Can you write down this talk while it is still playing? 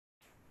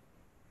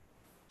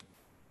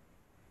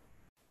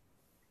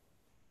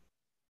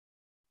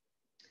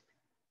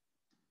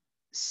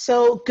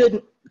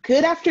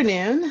Good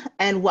afternoon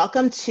and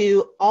welcome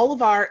to all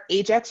of our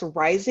Ajax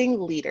rising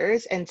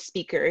leaders and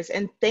speakers,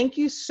 and thank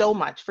you so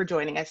much for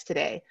joining us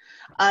today.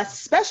 A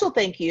special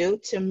thank you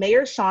to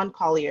Mayor Shaun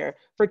Collier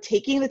for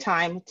taking the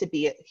time to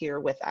be here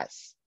with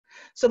us.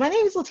 So my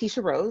name is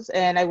Letecia Rose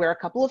and I wear a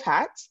couple of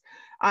hats.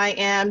 I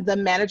am the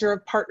Manager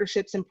of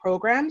Partnerships and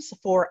Programs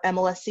for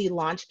MLSC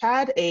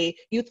Launchpad, a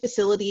youth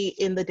facility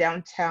in the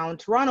downtown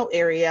Toronto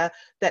area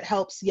that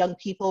helps young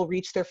people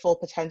reach their full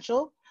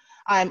potential.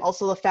 I'm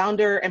also the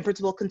founder and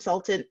principal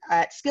consultant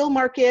at Skill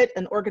Market,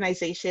 an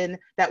organization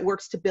that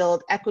works to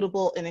build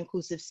equitable and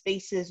inclusive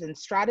spaces and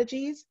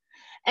strategies.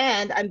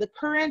 And I'm the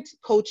current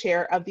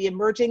co-chair of the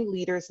Emerging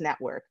Leaders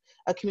Network,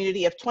 a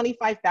community of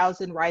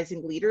 25,000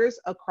 rising leaders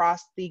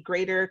across the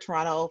Greater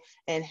Toronto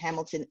and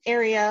Hamilton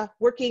area,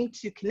 working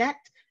to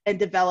connect and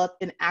develop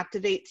and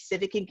activate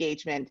civic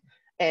engagement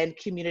and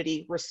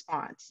community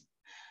response.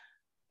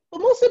 But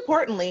most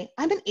importantly,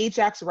 I'm an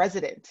Ajax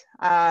resident.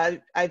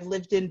 I've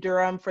lived in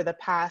Durham for the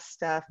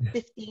past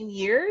 15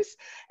 years,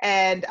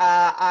 and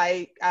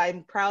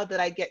I'm proud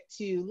that I get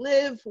to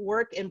live,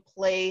 work, and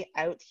play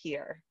out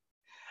here.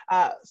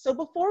 So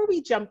before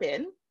we jump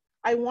in,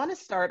 I want to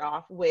start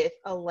off with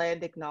a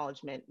land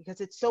acknowledgement because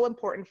it's so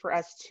important for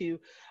us to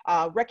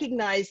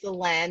recognize the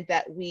land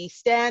that we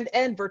stand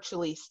and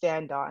virtually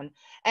stand on.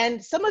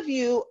 And some of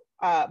you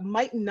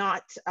might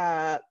not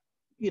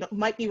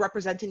might be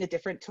representing a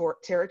different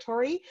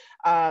territory.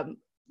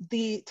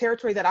 The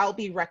territory that I'll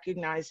be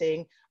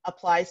recognizing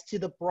applies to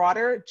the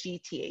broader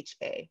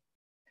GTHA.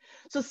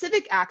 So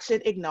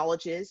CivicAction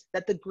acknowledges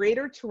that the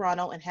Greater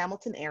Toronto and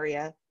Hamilton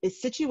area is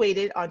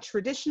situated on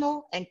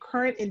traditional and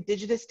current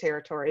Indigenous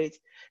territories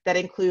that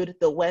include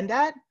the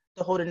Wendat,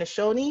 the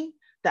Haudenosaunee,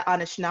 the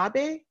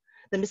Anishinaabe,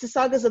 the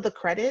Mississaugas of the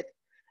Credit,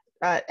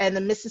 and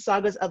the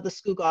Mississaugas of the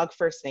Scugog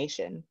First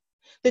Nation.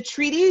 The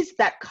treaties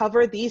that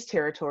cover these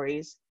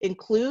territories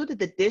include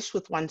the Dish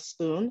with One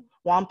Spoon,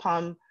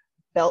 Wampum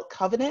Belt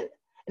Covenant,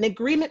 an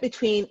agreement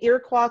between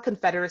Iroquois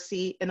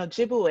Confederacy and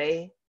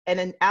Ojibwe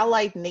and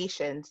allied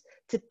nations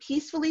to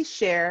peacefully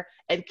share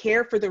and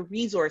care for the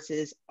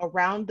resources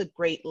around the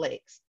Great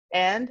Lakes,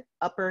 and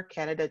Upper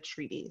Canada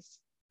treaties.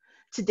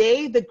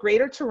 Today, the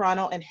Greater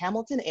Toronto and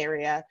Hamilton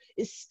area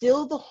is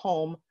still the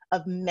home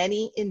of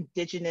many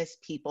Indigenous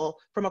people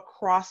from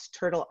across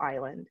Turtle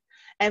Island.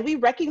 And we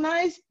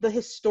recognize the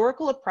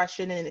historical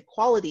oppression and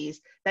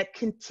inequalities that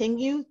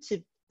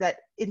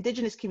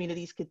Indigenous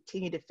communities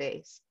continue to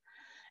face.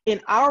 In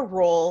our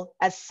role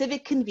as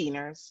civic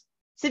conveners,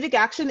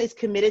 CivicAction is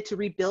committed to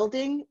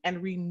rebuilding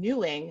and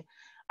renewing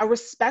a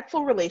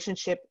respectful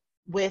relationship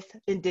with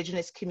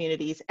Indigenous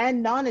communities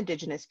and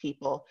non-Indigenous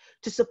people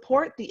to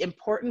support the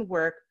important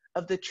work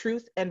of the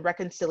Truth and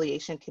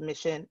Reconciliation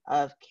Commission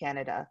of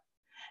Canada.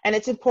 And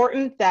it's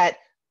important that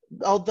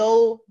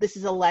although this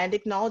is a land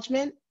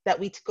acknowledgement, that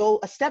we go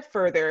a step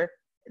further,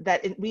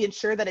 that we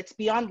ensure that it's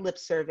beyond lip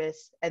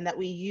service and that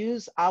we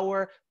use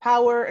our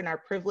power and our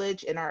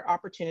privilege and our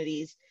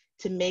opportunities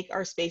to make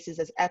our spaces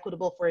as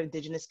equitable for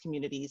Indigenous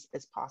communities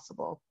as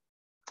possible.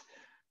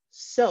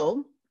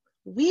 So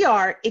we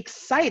are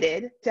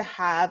excited to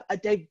have a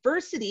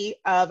diversity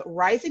of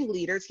rising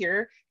leaders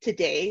here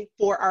today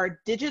for our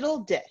Digital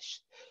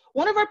Dish.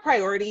 One of our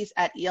priorities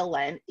at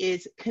ELN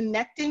is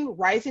connecting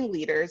rising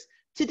leaders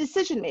to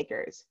decision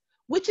makers,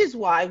 which is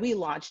why we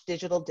launched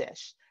Digital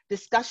Dish,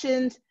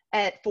 discussions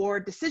for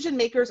decision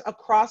makers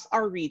across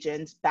our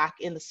regions back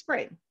in the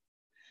spring.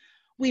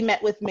 We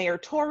met with Mayor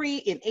Tory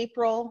in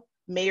April,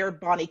 Mayor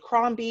Bonnie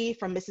Crombie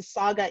from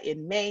Mississauga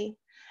in May,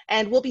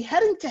 and we'll be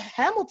heading to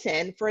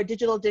Hamilton for a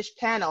Digital Dish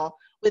panel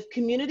with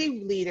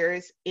community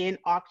leaders in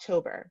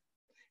October.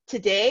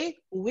 Today,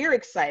 we're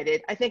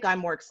excited, I think I'm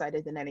more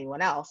excited than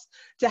anyone else,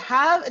 to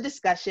have a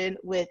discussion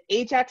with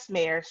Ajax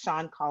Mayor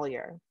Shaun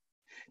Collier.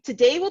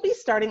 Today, we'll be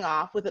starting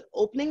off with an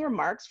opening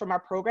remarks from our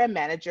program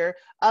manager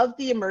of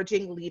the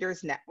Emerging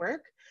Leaders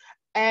Network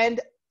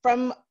and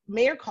from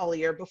Mayor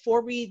Collier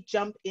before we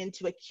jump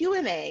into a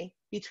Q&A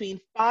between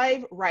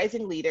 5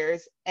 rising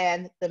leaders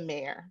and the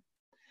mayor.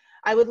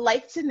 I would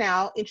like to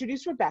now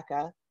introduce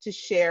Rebecca to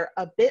share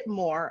a bit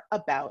more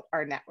about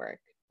our network.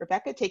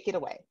 Rebecca, take it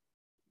away.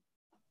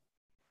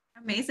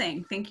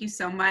 Amazing. Thank you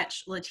so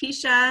much,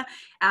 Letecia,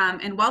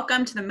 and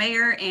welcome to the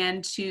mayor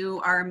and to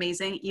our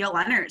amazing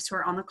ELNers who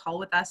are on the call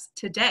with us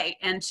today,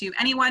 and to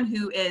anyone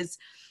who is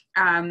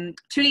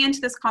tuning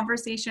into this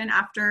conversation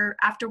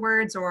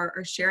afterwards or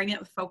sharing it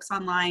with folks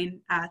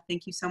online.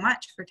 Thank you so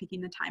much for taking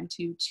the time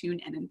to tune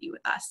in and be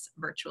with us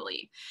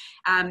virtually.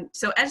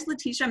 So as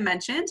Letecia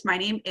mentioned, my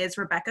name is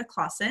Rebecca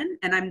Clausen,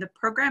 and I'm the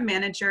program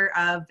manager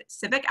of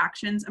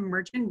CivicAction's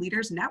Emerging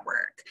Leaders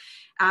Network.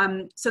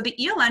 So the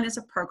ELN is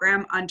a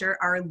program under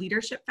our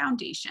Leadership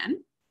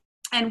Foundation,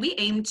 and we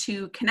aim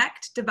to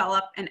connect,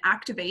 develop, and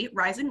activate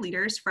rising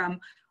leaders from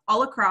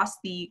all across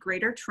the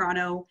Greater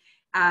Toronto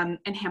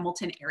and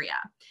Hamilton area.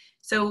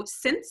 So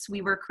since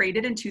we were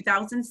created in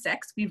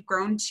 2006, we've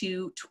grown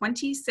to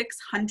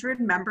 2,600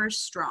 members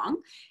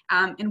strong,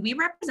 and we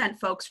represent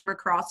folks from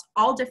across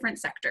all different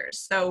sectors.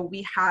 So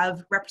we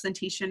have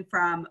representation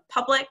from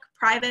public,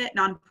 private,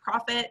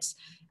 nonprofit,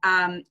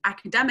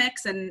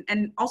 academics,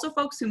 and also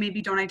folks who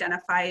maybe don't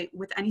identify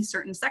with any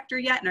certain sector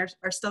yet and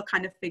are still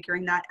kind of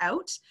figuring that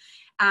out.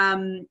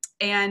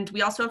 And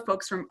we also have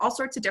folks from all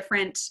sorts of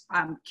different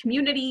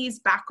communities,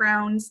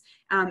 backgrounds,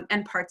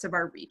 and parts of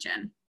our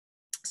region.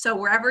 So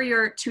wherever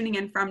you're tuning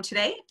in from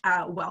today,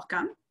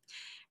 welcome.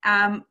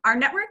 Our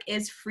network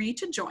is free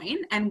to join,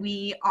 and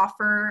we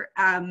offer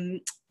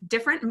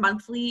different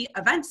monthly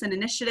events and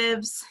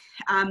initiatives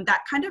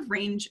that kind of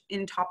range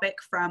in topic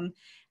from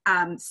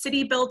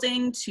city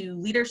building to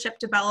leadership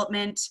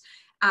development,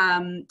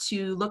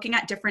 to looking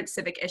at different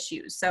civic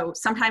issues. So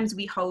sometimes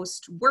we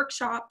host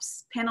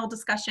workshops, panel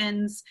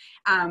discussions,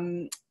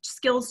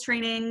 skills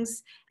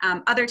trainings.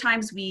 Other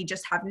times we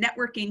just have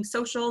networking,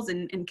 socials,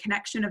 and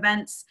connection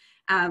events.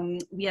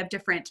 We have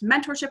different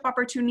mentorship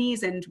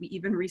opportunities, and we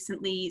even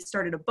recently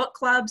started a book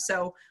club.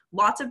 So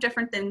lots of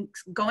different things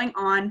going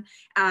on.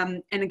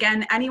 And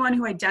again, anyone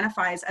who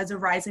identifies as a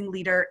rising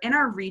leader in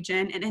our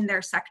region and in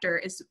their sector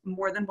is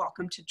more than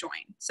welcome to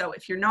join. So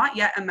if you're not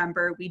yet a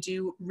member, we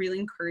do really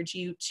encourage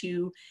you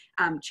to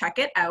check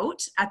it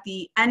out. At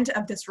the end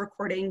of this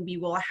recording, we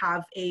will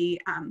have a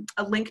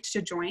link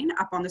to join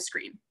up on the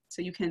screen.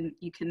 So you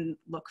can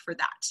look for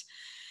that.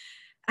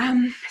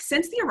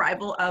 Since the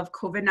arrival of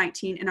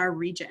COVID-19 in our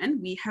region,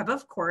 we have,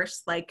 of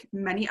course, like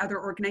many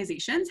other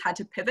organizations, had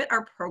to pivot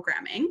our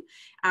programming,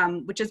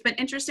 which has been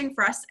interesting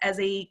for us as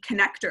a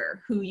connector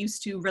who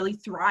used to really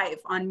thrive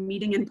on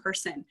meeting in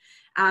person.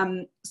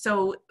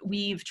 So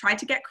we've tried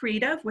to get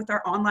creative with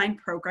our online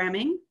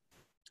programming,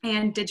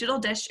 and Digital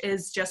Dish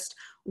is just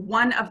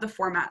one of the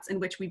formats in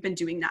which we've been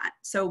doing that.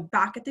 So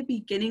back at the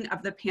beginning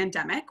of the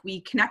pandemic,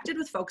 we connected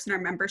with folks in our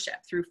membership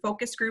through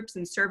focus groups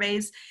and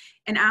surveys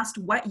and asked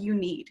what you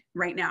need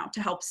right now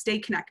to help stay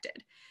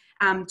connected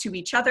to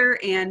each other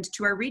and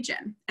to our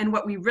region. And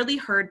what we really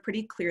heard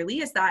pretty clearly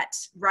is that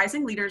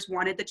rising leaders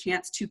wanted the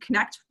chance to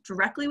connect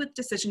directly with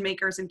decision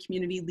makers and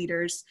community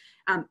leaders,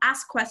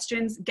 ask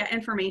questions, get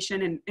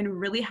information, and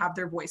really have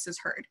their voices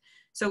heard.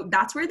 So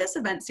that's where this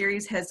event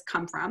series has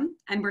come from,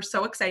 and we're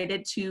so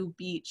excited to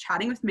be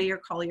chatting with Mayor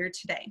Collier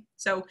today.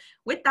 So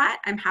with that,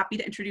 I'm happy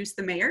to introduce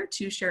the mayor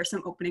to share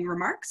some opening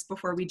remarks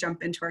before we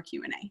jump into our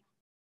Q&A.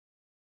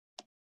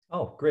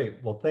 Oh, great.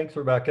 Well, thanks,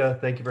 Rebecca.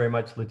 Thank you very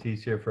much,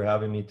 Letecia, for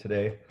having me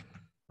today.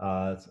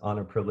 It's an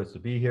honor and privilege to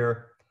be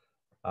here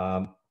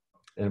and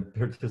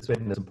participate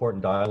in this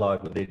important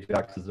dialogue with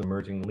Ajax's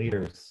emerging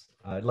leaders.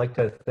 I'd like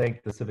to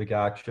thank the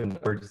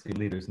CivicAction Emergency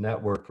Leaders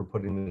Network for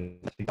putting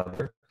this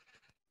together.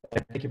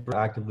 And thank you for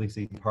actively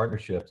seeking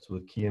partnerships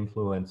with key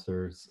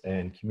influencers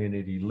and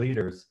community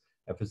leaders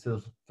and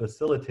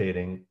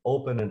facilitating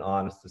open and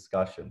honest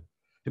discussion.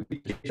 To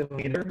each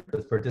leader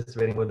that's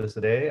participating with us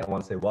today, I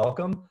want to say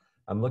welcome.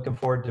 I'm looking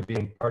forward to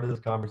being part of this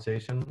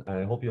conversation, and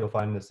I hope you'll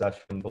find this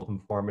session both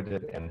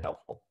informative and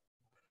helpful.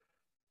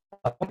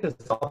 I'd like to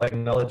start by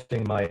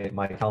acknowledging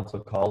my council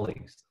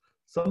colleagues.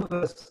 Some of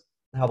us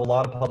have a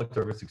lot of public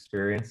service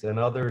experience, and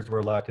others were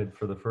elected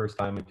for the first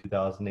time in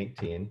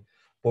 2018.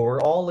 But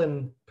we're all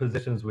in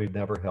positions we've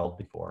never held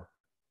before.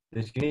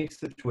 This unique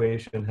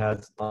situation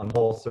has, on the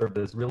whole, served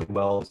us really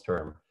well this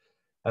term.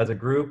 As a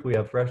group, we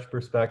have fresh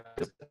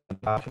perspectives and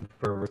passion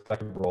for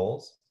respective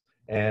roles,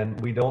 and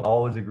we don't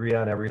always agree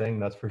on everything,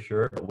 that's for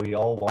sure, but we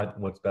all want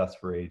what's best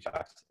for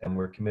Ajax, and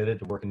we're committed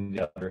to working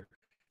together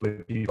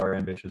to achieve our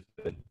ambitious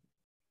vision.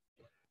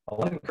 I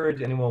want to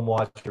encourage anyone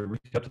watching to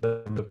reach out to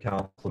the members of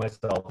council,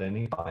 myself, at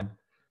any time.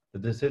 The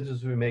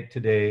decisions we make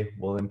today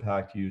will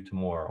impact you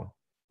tomorrow.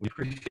 We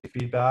appreciate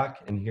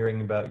feedback and hearing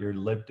about your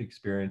lived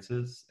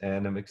experiences,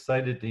 and I'm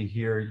excited to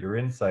hear your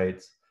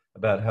insights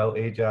about how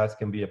Ajax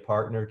can be a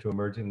partner to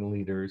emerging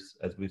leaders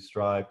as we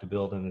strive to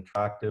build an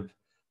attractive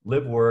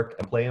live, work,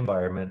 and play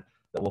environment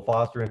that will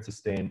foster and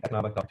sustain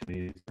economic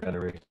opportunities for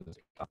generations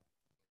to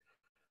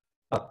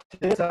come.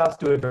 Today is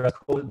asked to address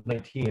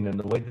COVID-19 and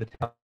the way the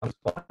town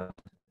responds,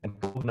 and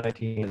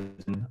COVID-19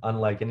 is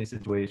unlike any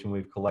situation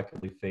we've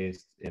collectively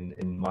faced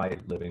in my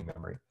living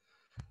memory.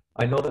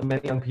 I know that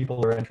many young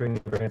people are entering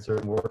the very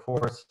uncertain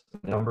workforce.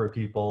 A number of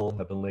people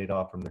have been laid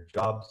off from their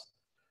jobs.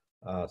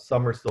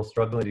 Some are still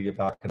struggling to get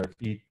back on their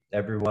feet.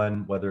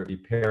 Everyone, whether it be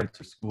parents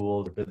or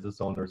schools or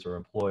business owners or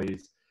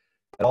employees,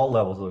 at all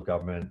levels of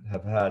government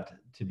have had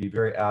to be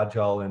very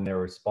agile in their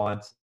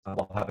response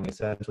while having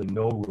essentially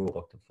no rule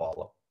book to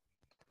follow.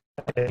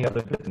 Like any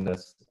other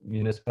business,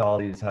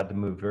 municipalities had to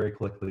move very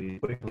quickly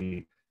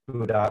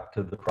to adapt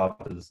to the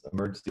province's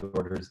emergency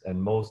orders,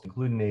 and most,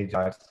 including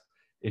Ajax,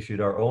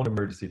 issued our own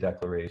emergency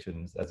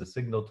declarations as a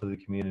signal to the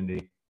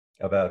community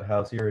about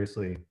how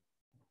seriously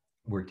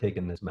we're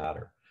taking this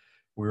matter.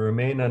 We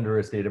remain under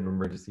a state of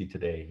emergency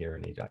today here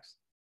in Ajax.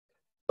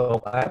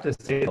 So I have to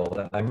say though,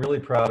 that I'm really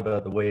proud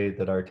about the way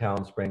that our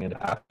town sprang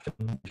into action.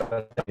 We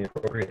tried the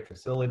appropriate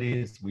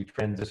facilities. We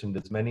transitioned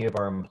as many of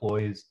our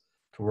employees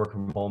to to work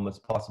from home as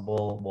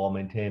possible while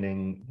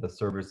maintaining the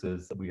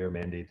services that we are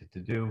mandated to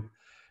do.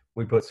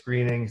 We put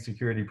screening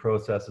security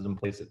processes in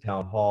place at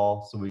Town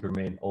Hall so we can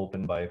remain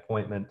open by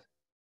appointment.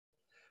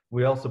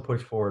 We also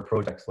push forward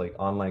projects like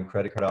online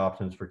credit card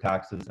options for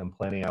taxes and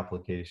planning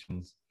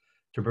applications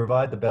to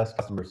provide the best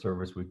customer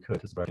service we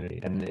could to the community.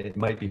 And it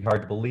might be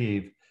hard to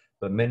believe,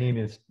 but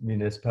many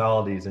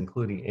municipalities,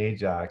 including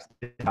Ajax,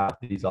 didn't have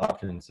these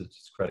options such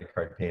as credit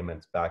card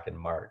payments back in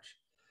March.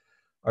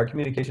 Our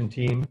communication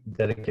team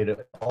dedicated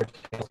all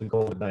channels to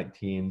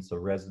COVID-19 so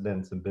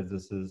residents and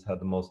businesses had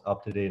the most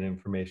up-to-date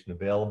information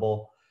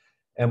available.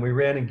 And we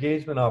ran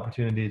engagement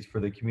opportunities for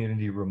the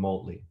community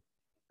remotely.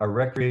 Our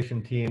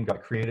recreation team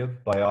got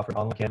creative by offering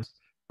online camps,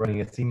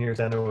 running a senior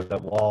center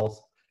without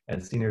walls,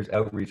 and seniors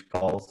outreach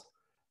calls.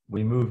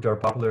 We moved our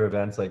popular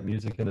events like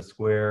Music in the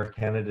Square,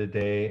 Canada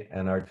Day,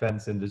 and our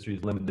Defense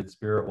Industries Limited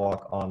Spirit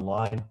Walk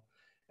online,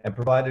 and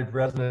provided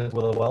residents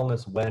with a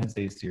Wellness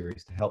Wednesday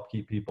series to help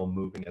keep people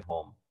moving at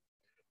home.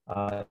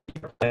 Our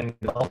planning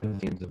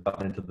development teams have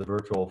gotten into the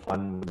virtual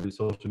fun with a new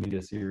social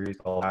media series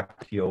called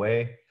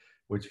TOA,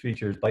 which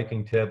features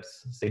biking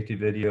tips, safety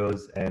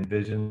videos, and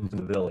visions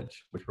in the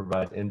village, which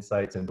provides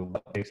insights into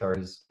what makes our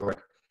historic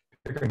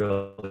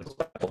village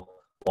special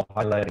while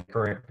highlighting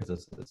current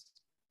businesses.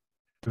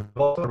 We've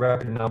also a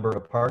record number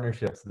of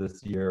partnerships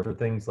this year for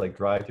things like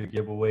drive-through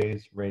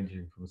giveaways,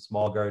 ranging from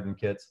small garden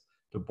kits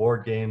to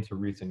board games for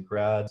recent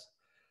grads.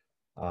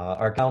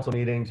 Our council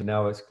meetings are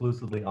now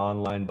exclusively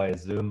online via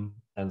Zoom,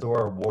 and so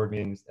are ward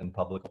meetings and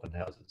public open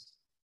houses.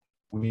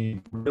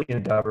 We really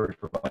endeavor to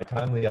provide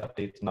timely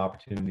updates and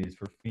opportunities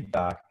for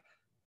feedback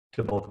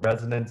to both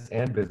residents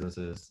and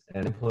businesses,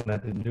 and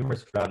implemented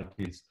numerous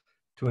strategies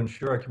to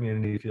ensure our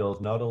community feels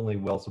not only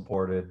well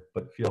supported,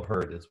 but feel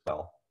heard as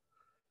well.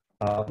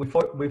 We've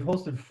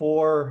hosted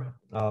 4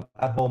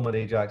 at home at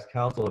Ajax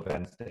Council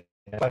events to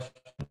answer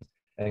questions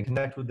and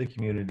connect with the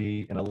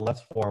community in a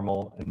less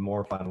formal and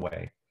more fun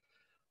way.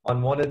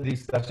 On one of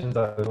these sessions,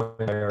 I was joined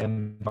by our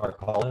MP Mark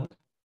Holland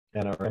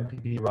and our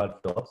MPP Rod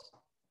Phillips.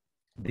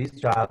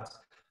 These chats,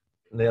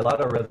 they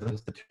allowed our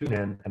residents to tune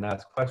in and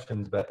ask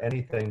questions about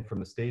anything from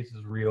the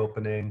stages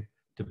reopening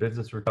to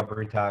business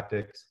recovery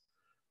tactics.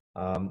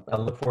 I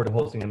look forward to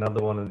hosting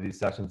another one of these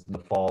sessions in the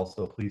fall,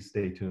 so please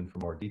stay tuned for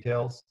more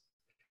details.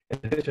 In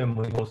addition,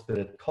 we hosted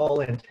a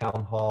call-in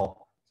town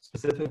hall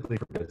specifically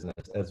for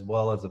business, as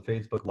well as a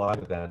Facebook Live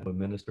event with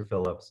Minister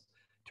Phillips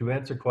to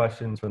answer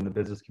questions from the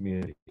business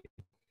community.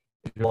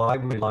 In July,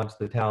 we launched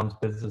the town's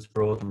business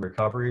growth and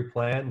recovery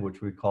plan,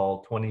 which we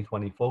call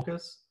 2020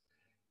 Focus,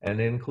 and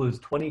it includes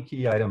 20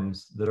 key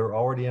items that are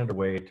already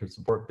underway to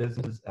support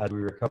businesses as we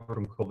recover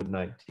from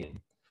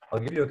COVID-19. I'll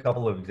give you a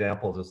couple of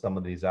examples of some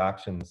of these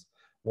actions.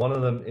 One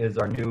of them is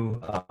our new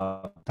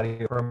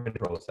permit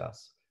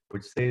process,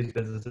 which saves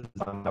businesses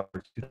on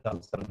average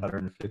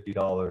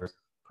 $2,750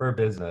 per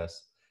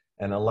business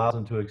and allows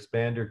them to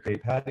expand or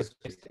create patio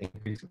space to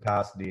increase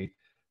capacity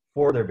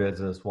for their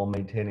business while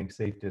maintaining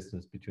safe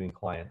distance between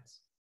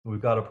clients.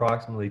 We've got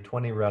approximately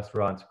 20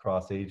 restaurants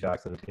across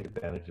Ajax that have taken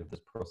advantage of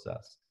this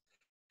process.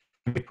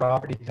 We pay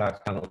property tax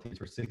penalties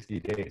for 60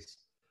 days,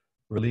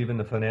 relieving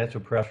the financial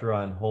pressure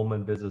on home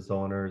and business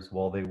owners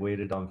while they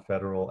waited on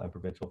federal and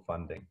provincial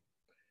funding.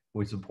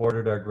 We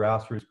supported our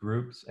grassroots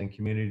groups and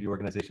community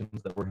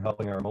organizations that were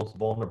helping our most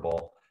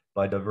vulnerable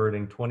by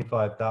diverting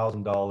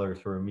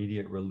 $25,000 for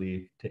immediate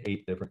relief to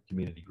 8 different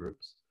community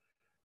groups.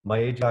 My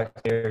Ajax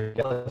Mayor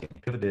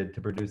pivoted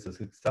to produce a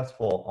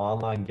successful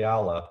online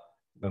gala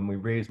when we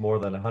raised more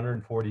than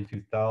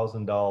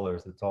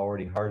 $142,000 that's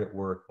already hard at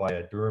work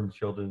via Durham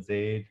Children's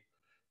Aid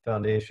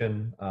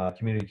Foundation,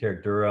 Community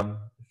Care Durham,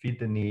 Feed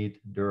the Need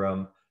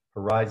Durham,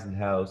 Horizon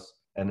House,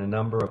 and a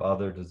number of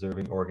other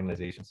deserving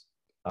organizations.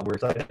 We're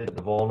excited that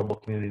the vulnerable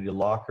community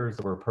lockers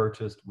that were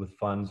purchased with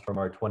funds from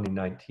our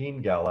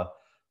 2019 gala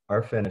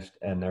are finished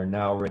and are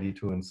now ready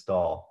to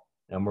install.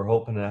 And we're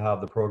hoping to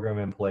have the program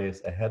in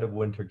place ahead of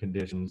winter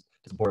conditions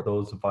to support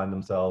those who find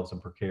themselves in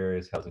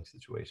precarious housing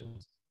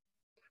situations.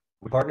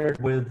 We partnered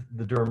with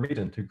the Durham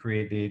region to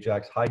create the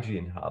Ajax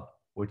Hygiene Hub,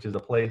 which is a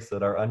place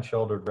that our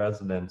unsheltered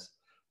residents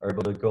are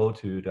able to go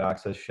to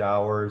access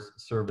showers,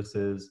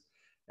 services,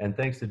 and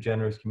thanks to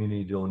generous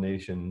community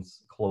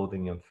donations,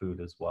 clothing and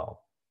food as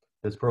well.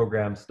 This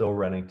program is still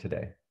running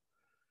today.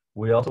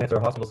 We also answer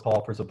our hospital's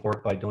call for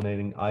support by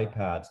donating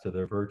iPads to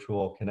their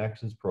virtual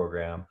connections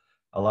program,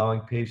 allowing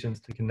patients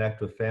to connect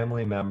with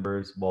family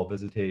members while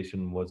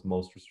visitation was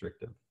most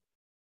restrictive.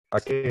 Our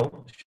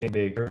CEO, Shane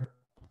Baker,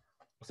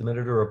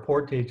 submitted a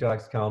report to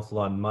Ajax Council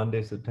on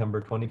Monday,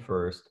 September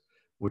 21st,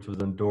 which was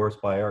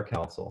endorsed by our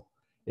council.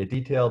 It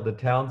detailed the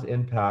town's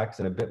impacts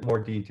in a bit more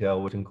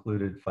detail, which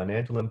included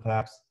financial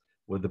impacts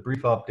with a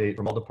brief update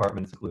from all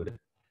departments included.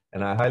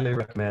 And I highly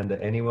recommend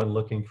that anyone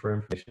looking for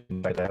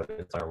information check it out.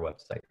 It's on our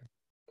website.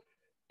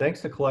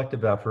 Thanks to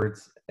collective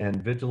efforts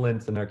and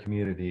vigilance in our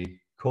community,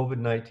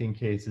 COVID-19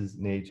 cases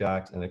in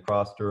Ajax and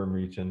across Durham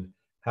region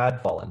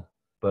had fallen,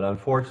 but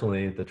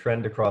unfortunately, the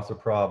trend across the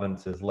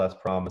province is less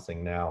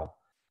promising now.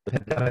 The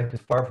pandemic is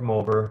far from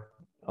over,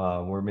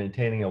 We're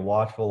maintaining a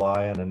watchful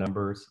eye on the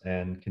numbers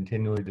and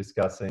continually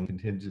discussing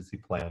contingency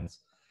plans.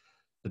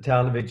 The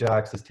town of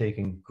Ajax is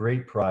taking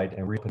great pride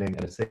in reopening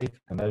in a safe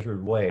and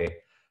measured way,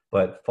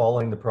 but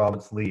following the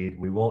province lead,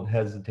 we won't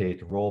hesitate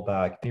to roll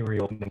back any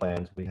reopening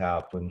plans we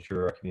have to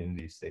ensure our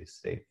community stays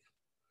safe.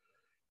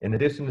 In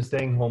addition to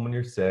staying home when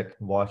you're sick,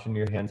 washing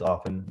your hands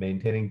often,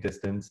 maintaining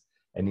distance,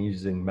 and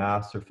using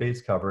masks or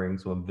face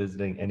coverings when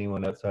visiting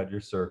anyone outside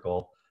your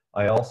circle,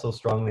 I also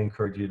strongly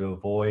encourage you to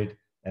avoid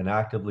and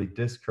actively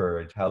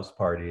discourage house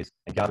parties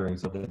and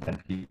gatherings of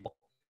 10 people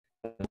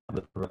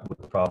with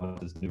the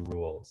province's new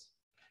rules.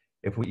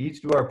 If we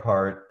each do our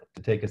part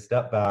to take a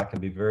step back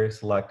and be very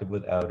selective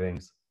with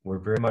outings, we're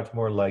very much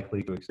more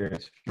likely to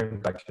experience fewer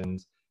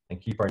infections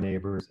and keep our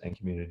neighbors and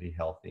community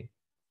healthy.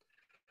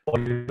 While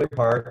you're doing your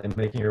part and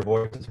making your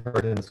voices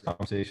heard in this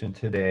conversation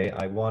today,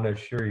 I want to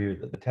assure you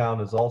that the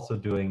town is also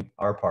doing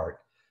our part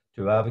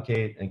to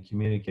advocate and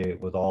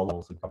communicate with all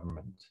levels of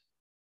government.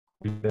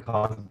 We've been in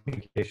constant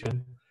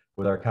communication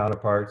with our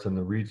counterparts in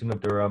the region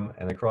of Durham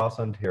and across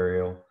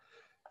Ontario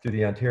through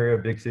the Ontario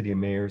Big City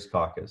Mayors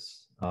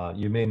Caucus.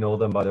 You may know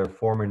them by their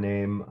former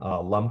name,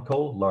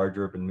 LUMCO, Large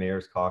Urban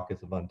Mayors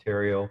Caucus of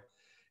Ontario,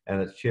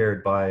 and it's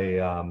chaired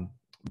by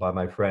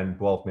my friend,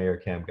 Guelph Mayor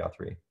Cam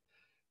Guthrie.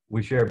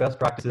 We share best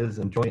practices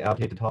and jointly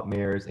advocate to top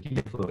mayors and key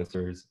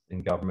influencers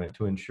in government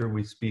to ensure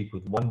we speak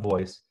with one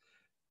voice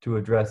to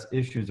address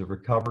issues of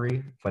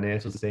recovery,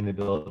 financial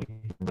sustainability,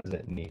 and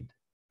resident need.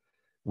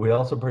 We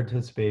also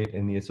participate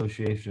in the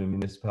Association of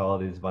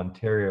Municipalities of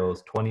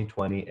Ontario's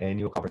 2020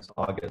 annual conference in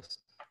August,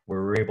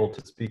 where we're able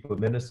to speak with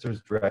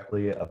ministers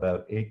directly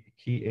about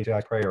key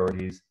Ajax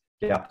priorities,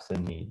 gaps,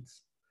 and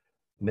needs.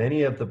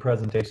 Many of the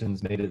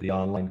presentations made at the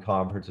online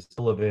conference are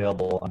still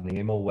available on the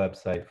AMO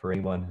website for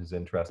anyone who's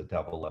interested to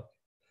have a look.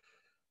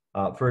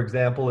 For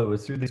example, it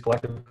was through these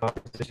collective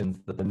conversations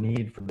that the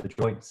need for the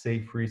joint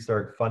Safe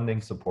Restart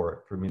funding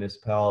support for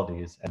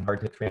municipalities and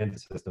hard-hit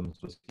transit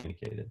systems was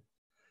communicated.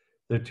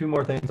 There are two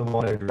more things I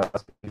want to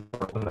address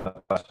before opening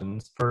up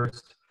questions.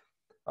 First,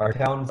 our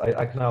town's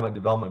economic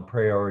development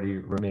priority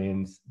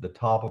remains the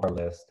top of our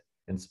list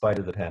in spite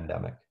of the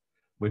pandemic.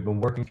 We've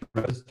been working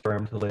through this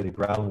term to lay the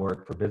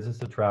groundwork for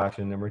business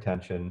attraction and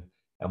retention,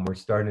 and we're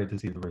starting to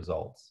see the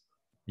results.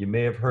 You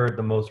may have heard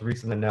the most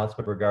recent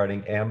announcement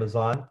regarding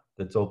Amazon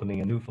that's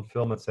opening a new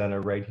fulfillment center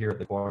right here at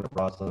the corner of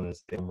Roslyn and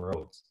Salem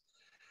Roads.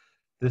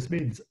 This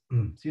means,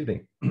 excuse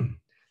me,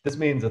 this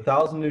means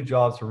 1,000 new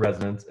jobs for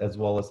residents as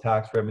well as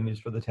tax revenues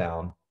for the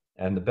town.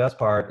 And the best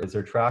part is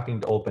they're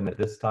tracking to open at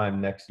this time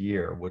next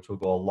year, which will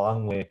go a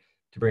long way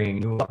to bringing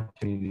new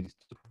opportunities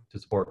to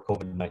support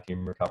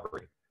COVID-19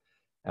 recovery.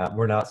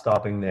 We're not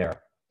stopping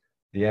there.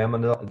 The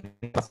Amazon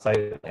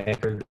site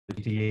anchored the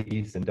GTA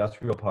East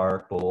Industrial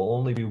Park, but will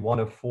only be one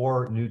of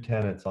 4 new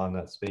tenants on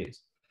that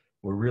space.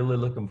 We're really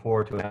looking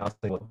forward to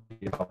announcing what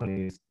the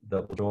companies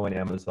that will join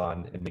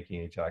Amazon in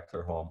making Ajax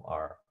their home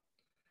are.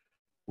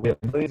 We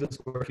have millions of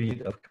square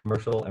feet of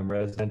commercial and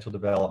residential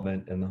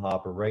development in the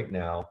hopper right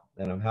now,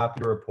 and I'm happy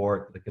to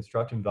report that the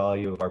construction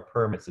value of our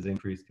permits has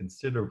increased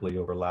considerably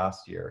over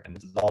last year, and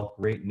this is all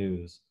great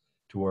news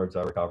towards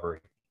our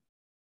recovery.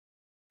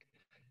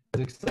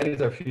 As exciting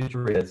as our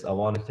future is, I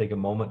want to take a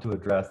moment to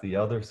address the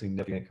other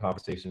significant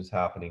conversations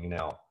happening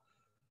now.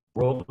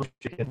 The world was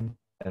shaken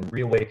and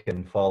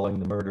reawakened following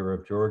the murder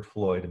of George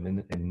Floyd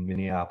in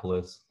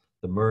Minneapolis,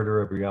 the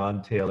murder of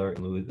Breonna Taylor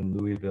in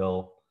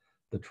Louisville,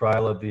 the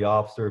trial of the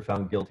officer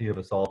found guilty of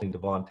assaulting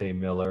Devontae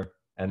Miller,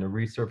 and the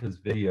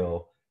resurfaced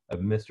video of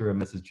Mr. and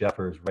Mrs.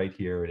 Jeffers right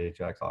here at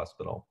Ajax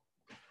Hospital.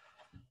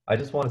 I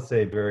just want to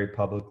say very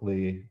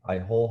publicly, I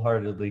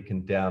wholeheartedly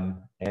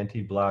condemn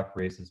anti-Black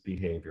racist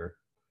behavior.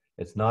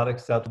 It's not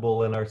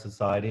acceptable in our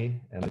society,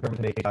 and I'm determined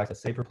to make Ajax a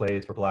safer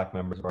place for Black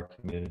members of our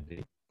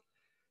community.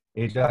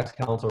 Ajax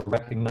Council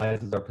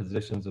recognizes our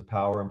positions of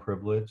power and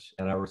privilege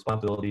and our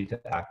responsibility to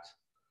act.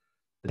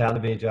 The town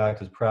of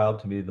Ajax is proud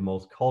to be the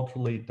most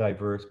culturally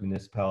diverse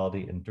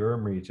municipality in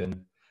Durham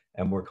region,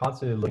 and we're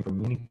constantly looking for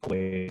meaningful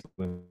ways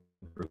to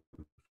improve.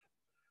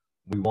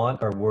 We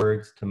want our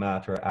words to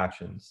match our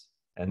actions,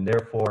 and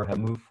therefore have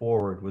moved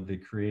forward with the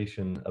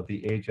creation of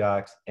the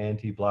Ajax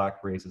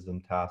Anti-Black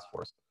Racism Task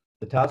Force.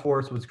 The task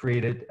force was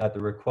created at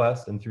the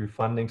request and through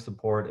funding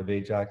support of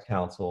Ajax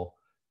Council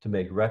to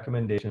make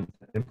recommendations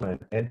and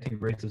implement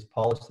anti-racist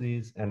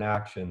policies and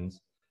actions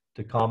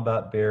to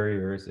combat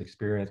barriers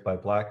experienced by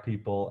Black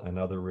people and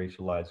other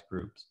racialized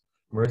groups.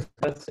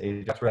 Marissa,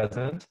 Ajax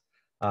resident,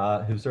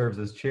 who serves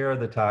as chair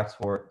of the task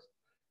force,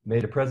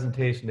 made a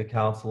presentation to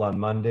Council on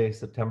Monday,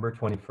 September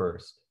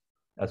 21st.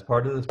 As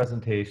part of this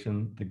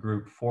presentation, the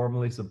group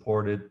formally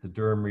supported the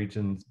Durham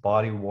Region's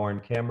body-worn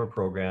camera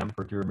program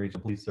for Durham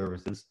Region Police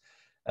Services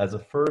as a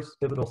first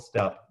pivotal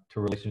step to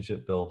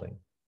relationship building.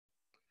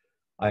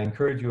 I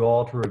encourage you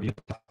all to review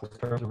the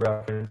terms of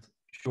reference,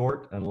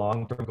 short and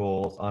long-term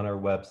goals on our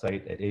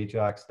website at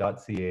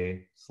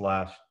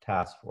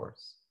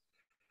ajax.ca/taskforce.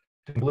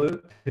 To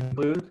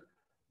conclude,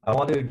 I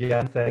want to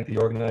again thank the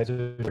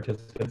organizers,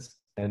 participants,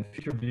 and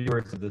future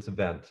viewers of this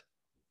event.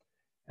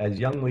 As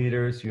young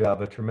leaders, you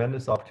have a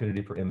tremendous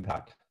opportunity for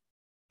impact.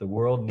 The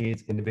world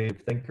needs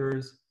innovative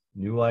thinkers,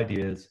 new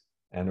ideas,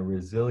 and a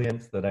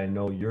resilience that I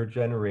know your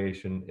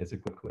generation is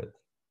equipped with.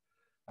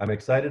 I'm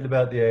excited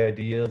about the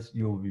ideas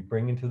you will be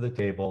bringing to the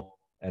table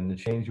and the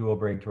change you will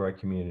bring to our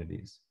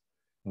communities.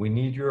 We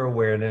need your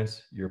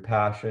awareness, your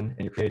passion,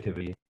 and your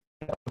creativity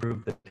to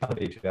improve the town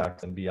of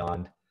Ajax and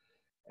beyond.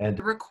 And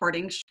The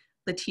recording,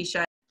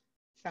 Letecia.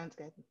 Sounds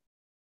good.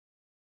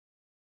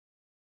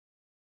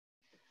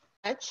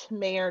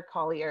 Mayor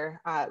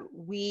Collier,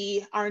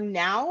 we are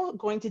now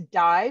going to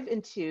dive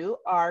into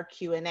our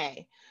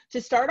Q&A.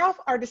 To start off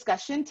our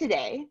discussion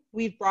today,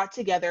 we've brought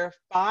together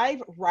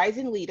 5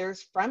 rising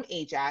leaders from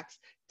Ajax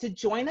to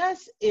join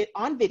us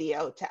on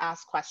video to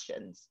ask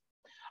questions.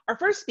 Our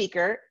first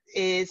speaker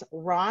is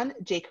Ron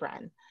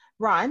Jacaran.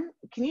 Ron,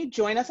 can you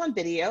join us on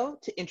video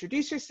to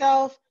introduce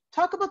yourself,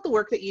 talk about the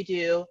work that you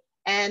do,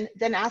 and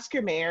then ask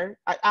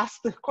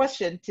the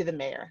question to the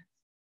mayor.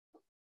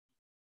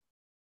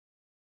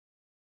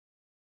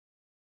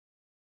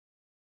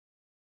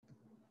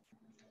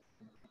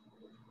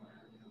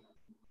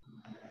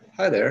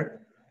 Hi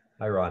there.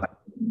 hi, Ron.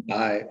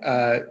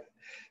 Hi.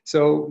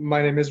 So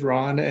my name is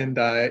Ron, and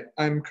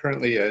I'm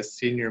currently a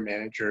senior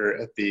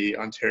manager at the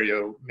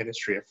Ontario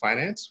Ministry of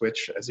Finance,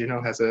 which, as you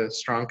know, has a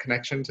strong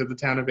connection to the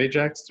town of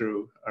Ajax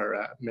through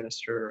our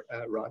Minister,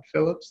 Rod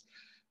Phillips.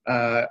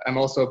 I'm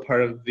also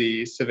part of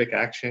the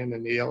CivicAction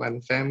and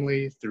ELN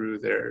family through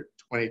their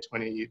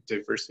 2020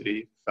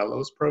 Diversity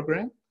Fellows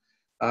program.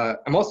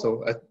 I'm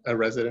also a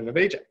resident of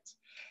Ajax.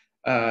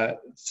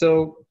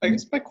 So I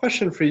guess my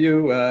question for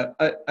you,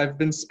 I've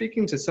been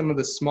speaking to some of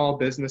the small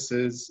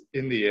businesses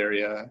in the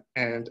area,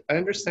 and I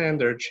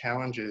understand there are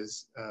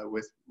challenges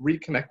with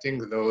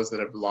reconnecting those that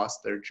have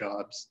lost their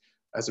jobs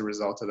as a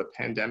result of the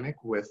pandemic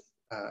with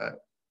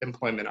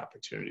employment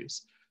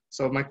opportunities.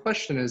 So my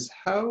question is,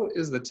 how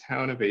is the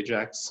town of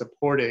Ajax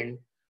supporting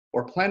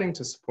or planning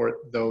to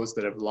support those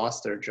that have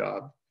lost their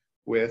job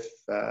with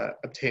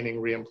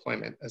obtaining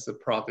reemployment as the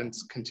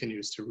province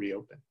continues to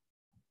reopen?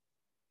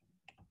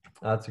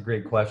 That's a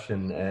great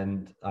question.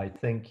 And I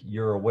think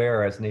you're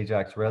aware as an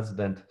Ajax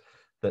resident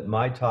that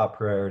my top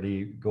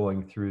priority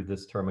going through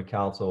this term of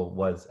council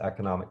was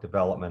economic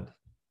development.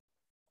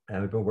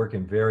 And I've been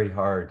working very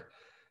hard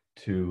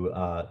to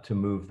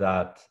move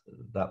that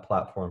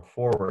platform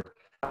forward.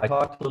 I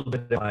talked a little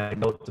bit in my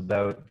notes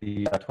about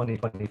the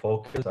 2020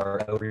 focus,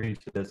 our outreach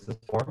business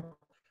forum.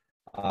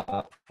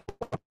 What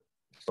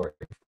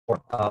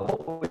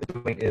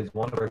we're doing is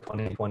one of our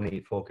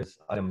 2020 focus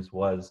items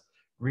was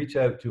reach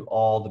out to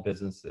all the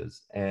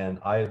businesses, and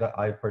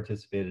I've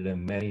participated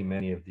in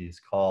many of these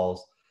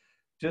calls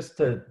just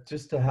to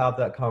have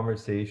that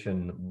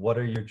conversation. What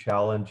are your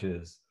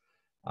challenges?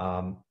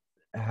 How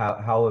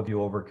have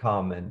you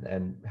overcome,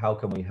 and how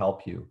can we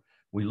help you?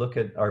 We look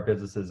at our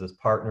businesses as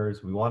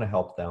partners. We want to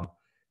help them,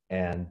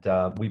 and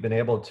we've been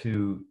able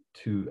to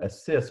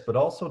assist, but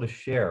also to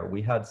share.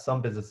 We had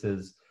some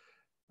businesses,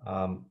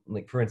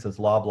 like for instance,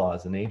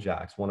 Loblaws in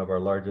Ajax, one of our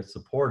largest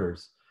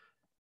supporters,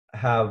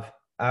 have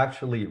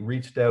actually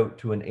reached out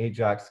to an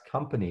Ajax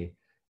company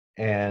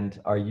and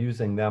are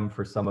using them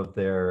for some of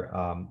their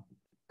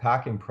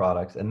packing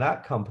products. And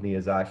that company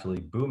is actually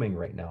booming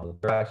right now.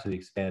 They're actually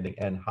expanding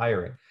and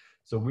hiring.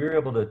 So we're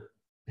able to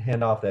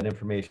hand off that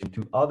information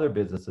to other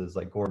businesses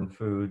like Gordon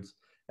Foods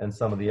and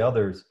some of the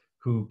others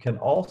who can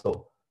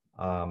also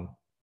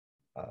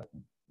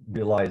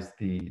realize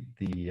the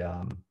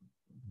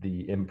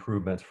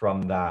improvements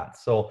from that.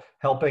 So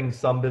helping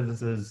some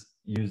businesses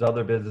use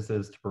other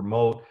businesses to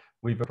promote.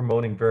 We've been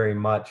promoting very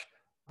much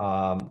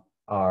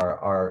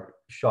our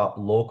Shop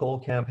Local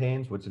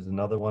campaigns, which is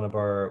another one of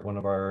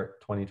our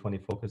 2020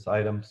 focus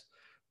items.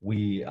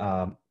 We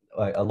a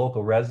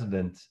local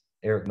resident,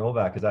 Eric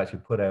Novak, has actually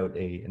put out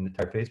an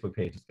entire Facebook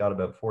page. It's got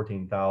about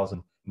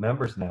 14,000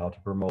 members now to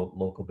promote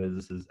local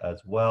businesses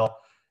as well.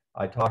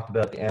 I talked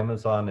about the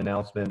Amazon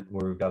announcement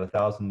where we've got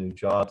 1,000 new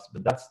jobs,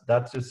 but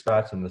that's just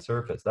scratching the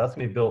surface. That's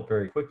going to be built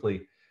very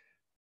quickly.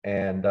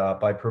 And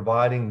by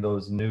providing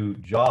those new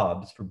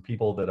jobs for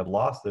people that have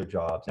lost their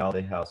jobs, now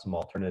they have some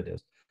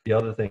alternatives. The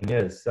other thing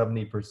is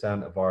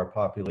 70% of our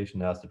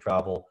population has to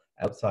travel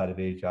outside of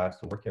Ajax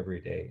to work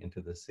every day into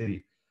the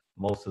city,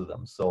 most of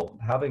them. So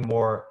having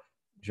more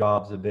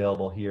jobs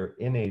available here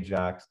in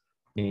Ajax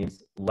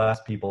means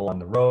less people on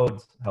the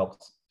roads,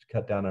 helps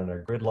cut down on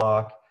our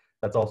gridlock.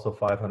 That's also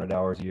 500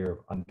 hours a year of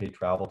unpaid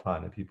travel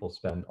time that people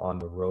spend on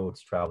the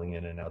roads traveling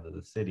in and out of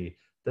the city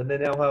that they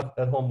now have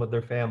at home with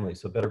their families,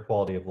 so better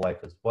quality of life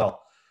as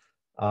well.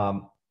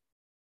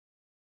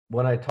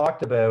 When I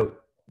talked about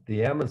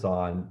the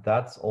Amazon,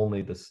 that's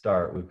only the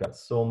start. We've got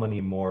so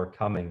many more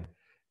coming,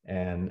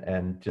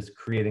 and just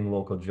creating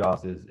local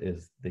jobs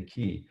is the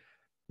key.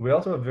 We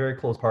also have very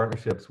close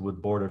partnerships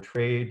with Board of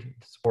Trade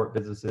to support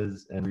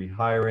businesses and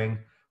rehiring.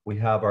 We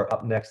have our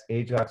Up Next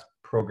Ajax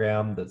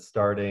program that's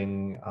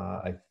starting,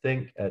 I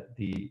think,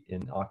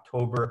 in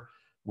October,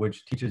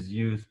 which teaches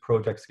youth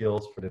project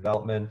skills for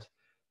development.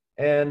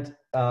 And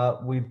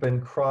we've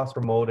been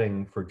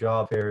cross-promoting for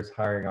job fairs,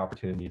 hiring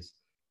opportunities,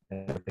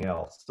 and everything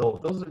else. So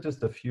those are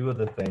just a few of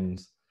the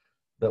things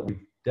that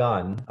we've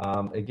done.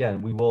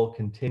 Again, we will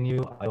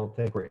continue. I don't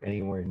think we're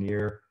anywhere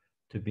near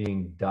to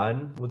being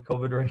done with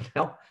COVID right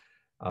now.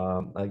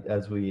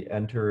 As we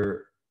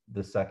enter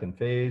the second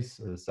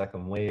phase, or the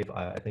second wave,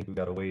 I think we've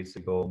got a ways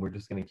to go. And we're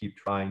just going to keep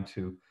trying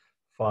to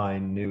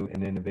find new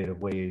and innovative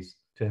ways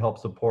to help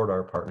support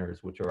our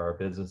partners, which are our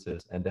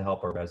businesses, and to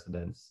help our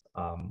residents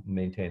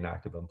maintain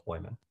active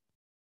employment.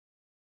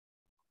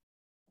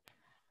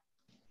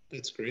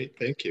 That's great.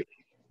 Thank you.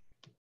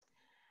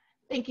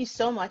 Thank you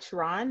so much,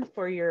 Ron,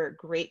 for your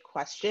great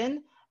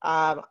question.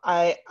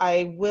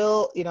 I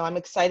will, I'm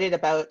excited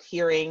about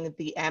hearing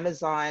the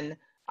Amazon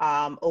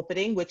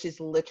opening, which is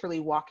literally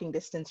walking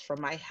distance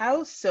from my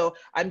house. So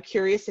I'm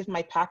curious if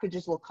my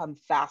packages will come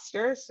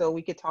faster. So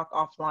we could talk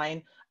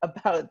offline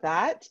about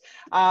that.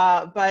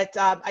 But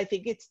I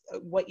think it's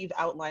what you've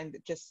outlined,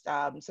 just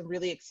some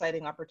really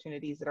exciting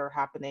opportunities that are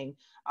happening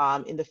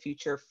in the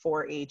future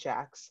for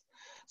Ajax.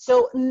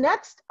 So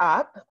next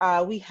up,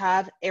 we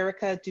have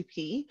Erica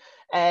Dupuis,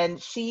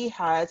 and she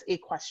has a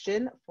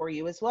question for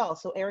you as well.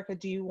 So Erica,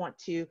 do you want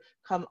to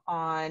come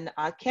on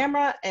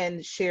camera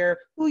and share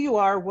who you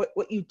are,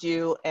 what you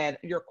do, and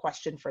your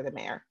question for the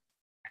mayor?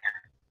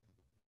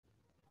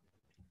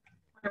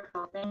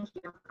 Wonderful, thank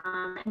you.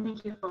 And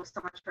thank you folks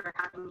so much for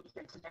having me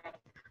here today.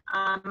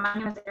 My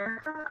name is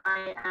Erica.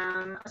 I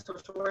am a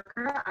social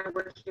worker. I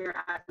work here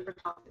at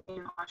Letecia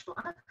in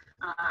Oshawa.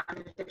 I'm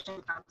an addiction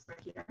counselor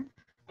here.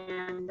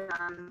 And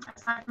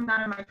aside from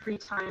that, in my free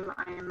time,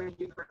 I am a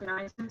youth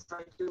organizer. So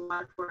I do a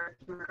lot of work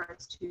in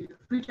regards to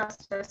food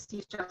justice,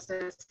 youth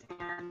justice,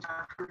 and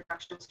harm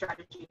reduction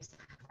strategies,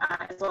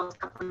 as well as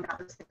coupling that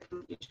with civic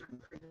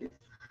engagement for youth.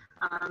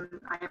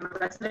 I am a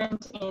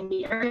resident in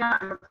the area.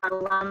 I'm a proud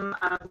alum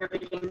of Notre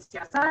Dame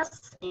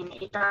CSS in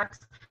Ajax.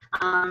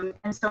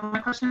 And so my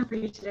question for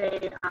you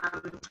today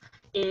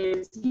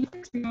is youth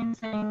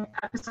experiencing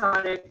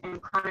episodic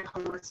and chronic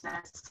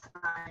homelessness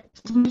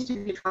continues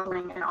to be a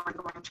troubling and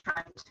ongoing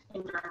trend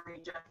in Durham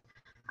region.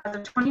 As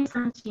of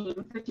 2017,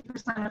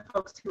 50% of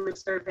folks who were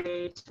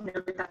surveyed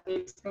noted that they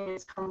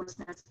experienced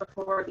homelessness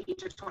before the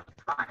age of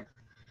 25.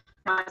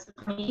 Now, as of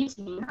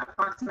 2018,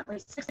 approximately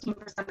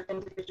 16% of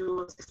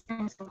individuals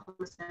experiencing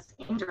homelessness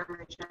in Durham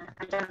region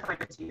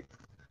identified as youth.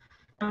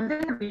 And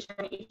within the region,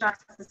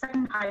 Ajax has the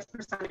second highest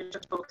percentage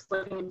of folks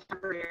living in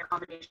temporary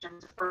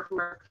accommodations or who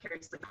are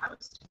precariously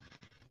housed.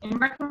 In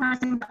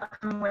recognizing the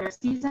upcoming winter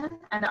season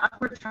and the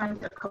upward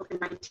trend of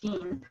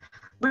COVID-19,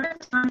 what are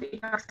some of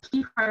Ajax's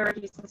key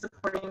priorities in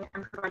supporting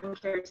and providing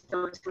care to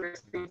those who are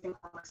experiencing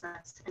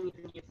homelessness and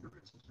even youth in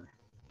particular?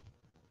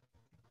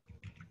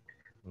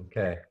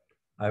 Okay.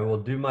 I will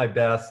do my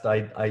best.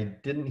 I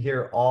didn't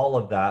hear all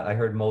of that. I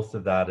heard most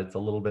of that. It's a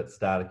little bit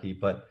staticky,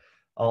 but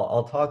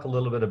I'll talk a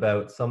little bit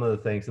about some of the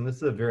things. And this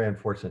is a very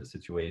unfortunate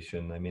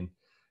situation. I mean,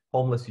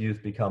 homeless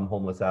youth become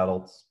homeless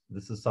adults.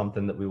 This is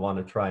something that we want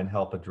to try and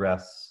help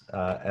address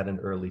at an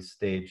early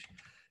stage.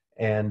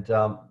 And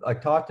I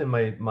talked in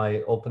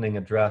my opening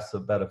address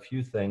about a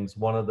few things,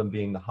 one of them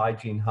being the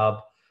hygiene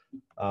hub.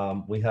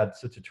 We had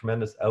such a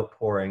tremendous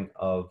outpouring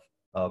of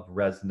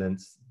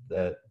residents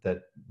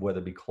that whether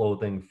it be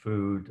clothing,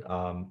 food,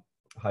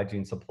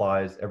 hygiene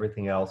supplies,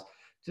 everything else,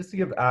 just to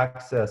give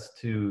access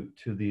to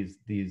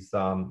these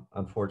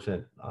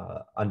unfortunate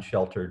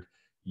unsheltered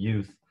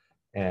youth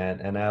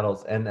and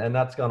adults, and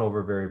that's gone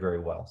over very, very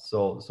well.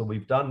 So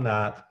we've done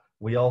that.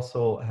 We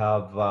also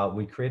have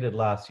we created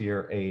last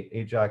year a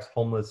Ajax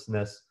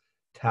homelessness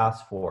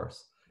task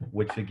force,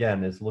 which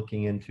again is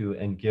looking into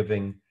and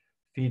giving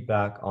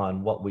feedback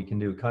on what we can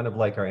do, kind of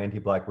like our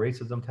anti-Black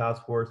racism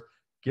task force.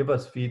 Give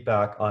us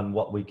feedback on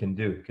what we can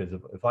do, because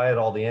if I had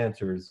all the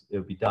answers, it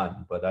would be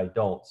done, but I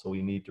don't. So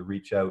we need to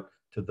reach out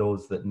to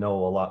those that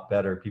know a lot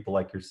better, people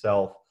like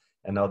yourself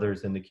and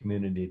others in the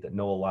community that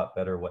know a lot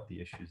better what the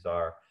issues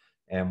are.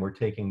 And we're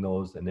taking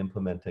those and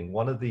implementing.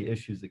 One of the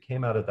issues that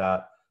came out of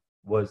that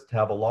was to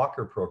have a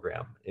locker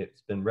program.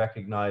 It's been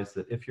recognized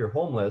that if you're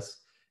homeless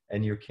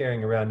and you're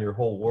carrying around your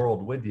whole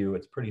world with you,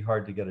 it's pretty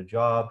hard to get a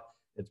job.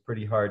 It's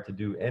pretty hard to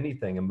do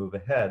anything and move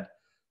ahead.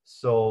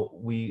 So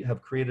we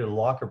have created a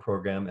locker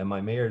program, and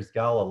my mayor's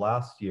gala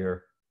last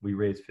year, we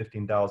raised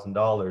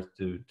 $15,000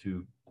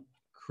 to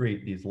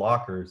create these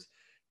lockers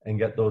and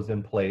get those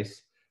in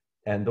place.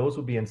 And those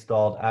will be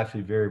installed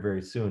actually very,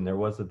 very soon. There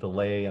was a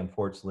delay,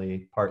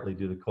 unfortunately, partly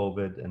due to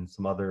COVID and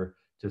some other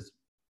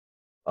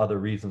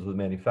reasons with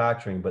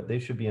manufacturing, but they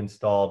should be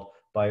installed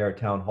by our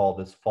town hall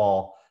this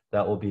fall.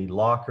 That will be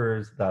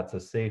lockers. That's a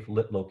safe,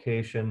 lit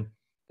location.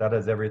 That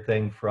has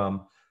everything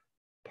from,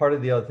 part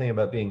of the other thing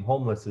about being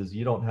homeless is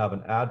you don't have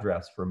an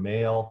address for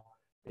mail.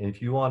 And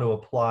if you want to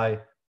apply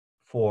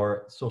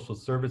for social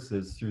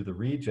services through the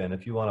region,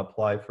 if you want to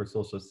apply for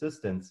social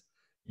assistance,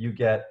 you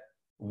get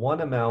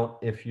one amount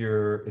if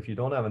you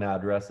don't have an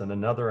address and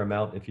another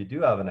amount if you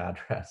do have an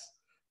address.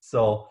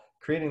 So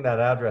creating that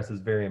address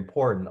is very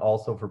important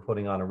also for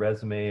putting on a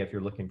resume if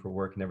you're looking for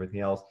work and everything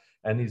else.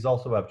 And these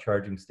also have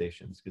charging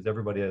stations because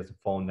everybody has a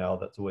phone now.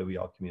 That's the way we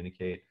all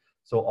communicate.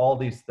 So all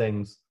these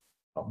things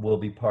will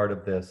be part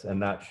of this,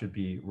 and that should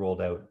be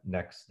rolled out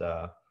next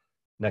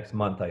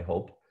month, I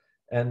hope.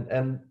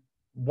 And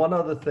one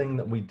other thing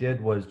that we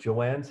did was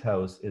Joanne's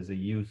House is a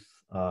youth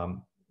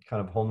kind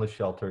of homeless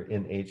shelter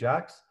in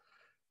Ajax.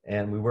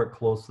 And we work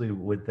closely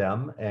with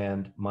them.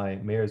 And my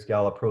Mayor's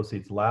Gala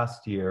proceeds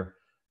last year,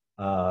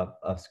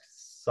 a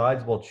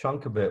sizable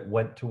chunk of it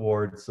went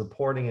towards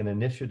supporting an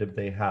initiative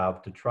they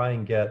have to try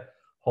and get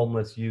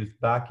homeless youth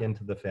back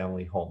into the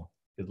family home.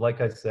 Because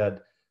like I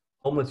said,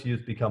 homeless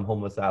youth become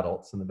homeless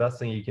adults. And the best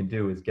thing you can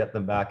do is get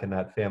them back in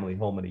that family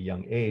home at a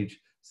young age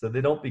so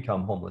they don't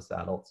become homeless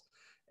adults.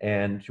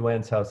 And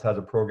Joanne's House has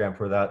a program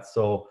for that.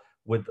 So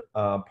with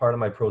part of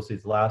my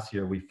proceeds last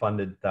year, we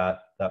funded that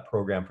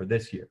program for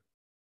this year.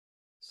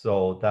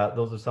 So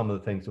those are some of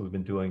the things that we've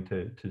been doing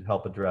to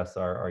help address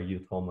our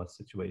youth homeless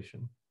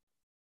situation.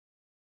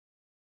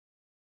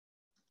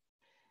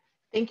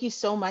 Thank you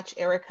so much,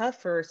 Erica,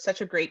 for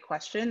such a great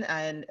question.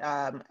 And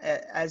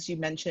as you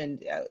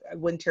mentioned,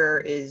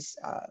 winter is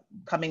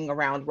coming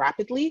around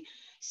rapidly.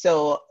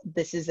 So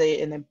this is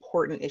an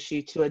important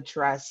issue to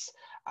address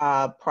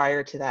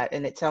prior to that.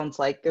 And it sounds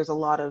like there's a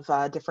lot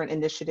of different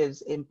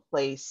initiatives in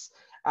place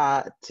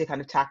to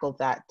kind of tackle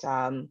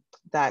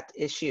that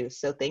issue.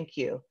 So thank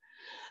you.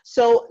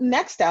 So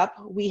next up,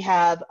 we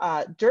have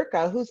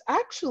Durga, who's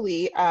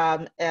actually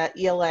an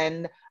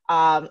ELN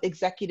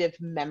executive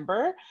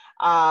member.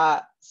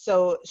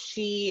 So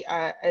she,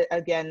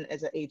 again,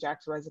 as an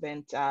Ajax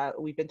resident,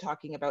 we've been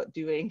talking about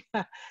doing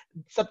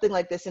something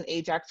like this in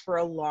Ajax for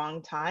a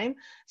long time.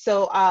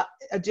 So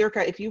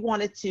Durga, if you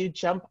wanted to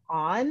jump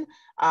on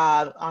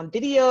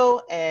video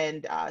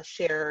and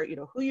share,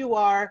 who you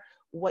are,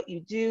 what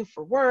you do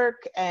for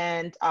work,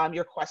 and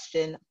your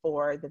question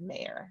for the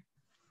mayor.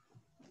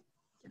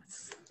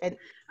 Yes.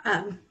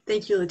 And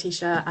thank you,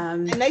 Letecia.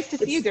 and nice to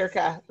see you,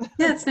 Durga.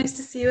 Yeah, it's nice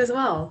to see you as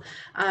well.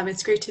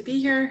 It's great to be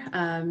here.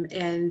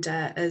 And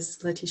as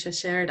Letecia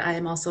shared, I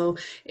am also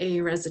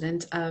a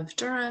resident of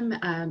Durham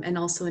and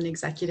also an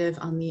executive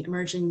on the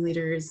Emerging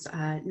Leaders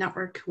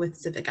Network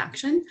with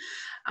CivicAction.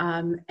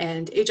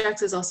 And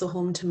Ajax is also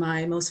home to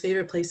my most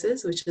favorite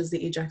places, which is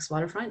the Ajax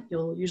waterfront.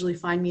 You'll usually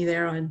find me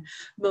there on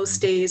most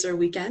days or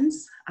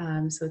weekends.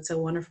 So it's a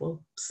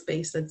wonderful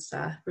space that's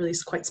really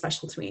quite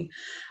special to me.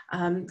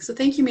 So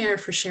thank you, Mayor,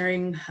 for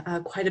sharing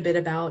quite a bit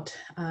about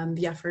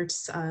the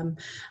efforts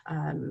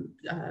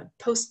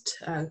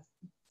post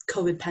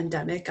COVID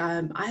pandemic.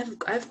 I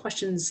have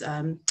questions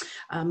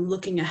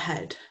looking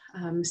ahead.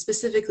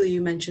 Specifically,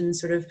 you mentioned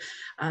sort of,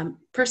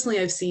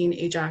 personally, I've seen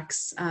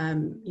Ajax,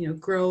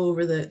 grow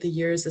over the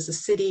years as a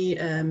city,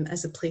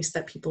 as a place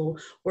that people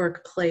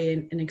work, play,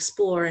 and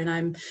explore. And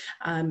I'm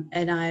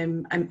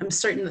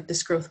certain that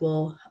this growth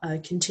will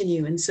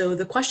continue. And so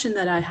the question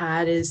that I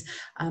had is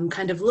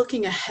kind of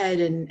looking ahead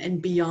and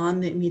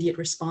beyond the immediate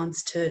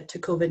response to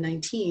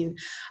COVID-19.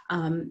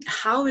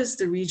 How is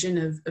the region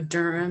of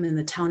Durham and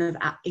the town of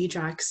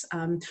Ajax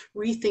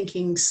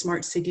rethinking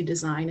smart city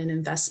design and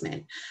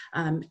investment?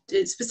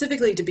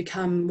 Specifically to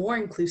become more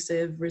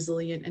inclusive,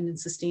 resilient, and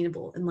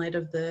sustainable in light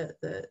of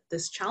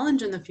this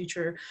challenge and the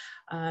future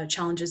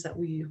challenges that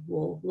we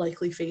will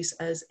likely face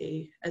as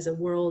a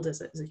world,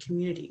 as a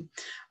community.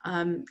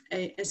 And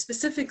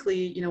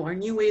specifically, our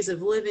new ways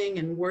of living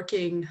and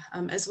working,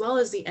 as well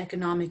as the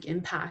economic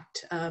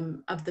impact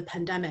of the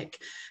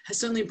pandemic, has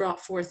certainly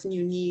brought forth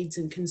new needs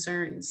and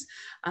concerns,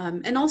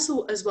 and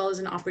also as well as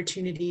an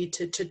opportunity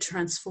to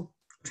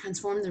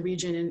transform the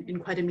region in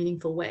quite a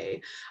meaningful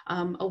way,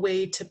 a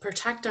way to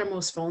protect our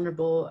most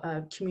vulnerable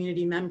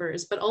community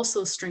members, but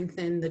also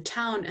strengthen the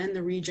town and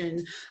the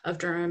region of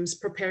Durham's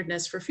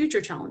preparedness for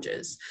future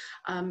challenges.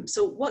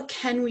 So what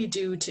can we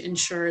do to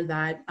ensure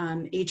that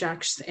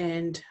Ajax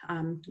and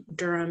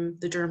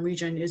the Durham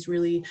region is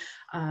really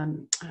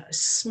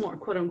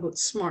smart, quote unquote,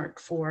 smart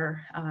for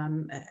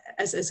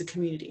as a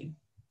community?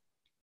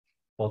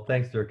 Well,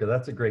 thanks, Durga.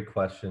 That's a great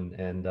question.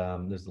 And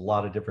there's a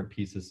lot of different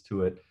pieces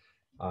to it.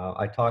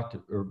 I talked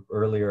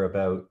earlier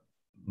about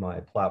my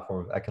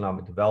platform of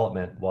economic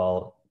development.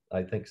 While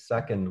I think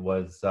second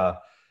was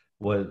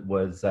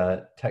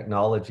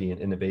technology and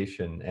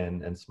innovation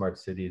and smart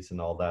cities and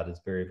all that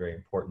is very, very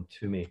important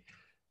to me.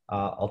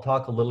 I'll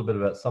talk a little bit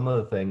about some of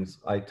the things.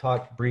 I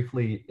talked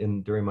briefly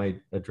during my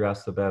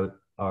address about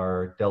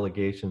our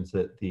delegations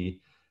at the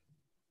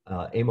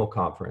AMO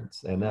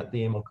conference. And at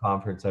the AMO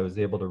conference, I was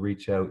able to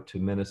reach out to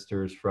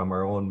ministers from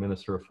our own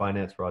Minister of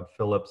Finance, Rod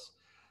Phillips,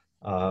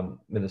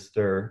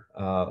 Minister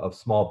of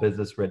Small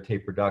Business, Red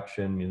Tape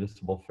Reduction,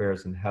 Municipal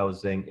Affairs and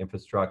Housing,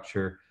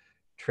 Infrastructure,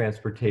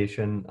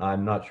 Transportation.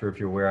 I'm not sure if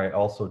you're aware, I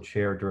also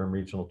chair Durham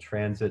Regional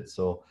Transit.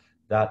 So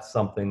that's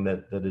something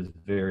that is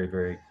very,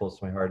 very close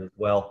to my heart as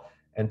well.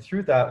 And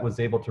through that was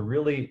able to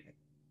really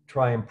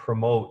try and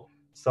promote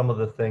some of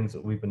the things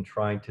that we've been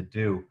trying to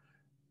do.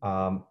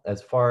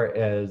 As far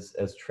as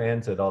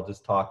transit, I'll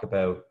just talk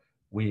about,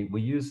 we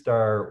used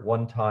our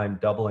one-time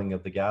doubling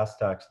of the gas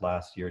tax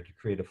last year to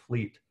create a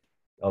fleet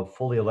of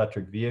fully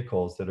electric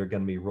vehicles that are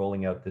going to be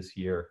rolling out this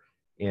year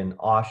in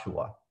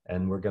Oshawa.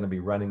 And we're going to be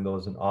running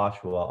those in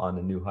Oshawa on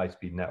the new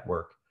high-speed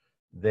network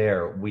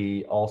there.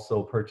 We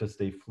also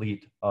purchased a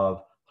fleet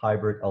of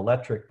hybrid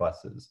electric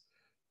buses.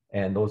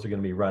 and those are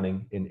going to be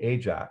running in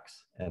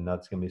Ajax, and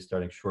that's going to be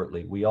starting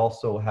shortly. We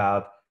also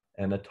have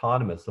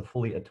a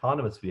fully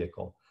autonomous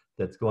vehicle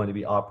that's going to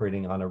be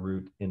operating on a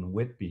route in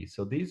Whitby.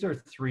 So these are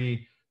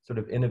three sort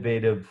of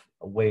innovative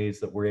ways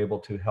that we're able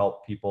to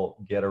help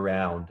people get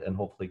around and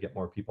hopefully get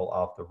more people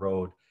off the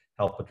road,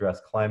 help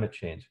address climate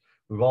change.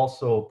 We've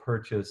also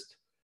purchased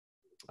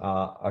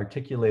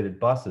articulated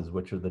buses,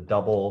 which are the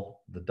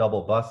double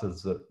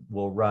buses that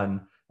will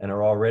run and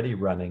are already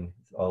running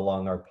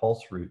along our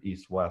Pulse route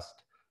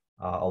east-west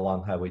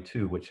along Highway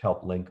 2, which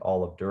help link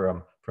all of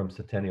Durham from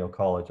Centennial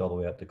College all the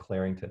way up to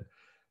Clarington.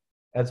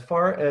 As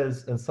far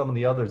as and some of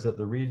the others at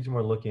the region,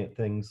 we're looking at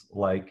things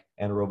like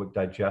anaerobic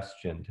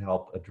digestion to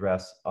help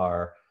address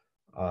our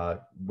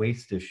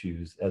waste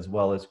issues, as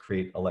well as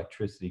create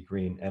electricity,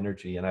 green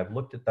energy. And I've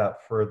looked at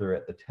that further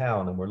at the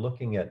town, and we're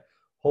looking at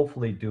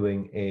hopefully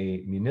doing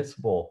a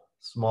municipal,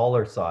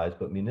 smaller size,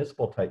 but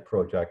municipal type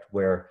project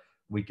where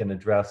we can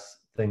address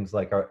things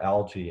like our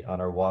algae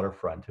on our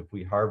waterfront. If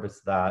we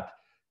harvest that,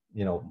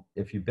 you know,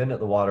 if you've been at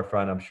the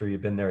waterfront, I'm sure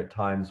you've been there at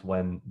times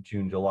when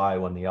June, July,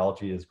 when the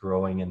algae is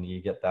growing and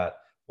you get that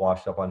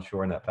washed up on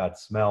shore and that bad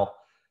smell.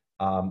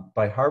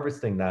 By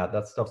harvesting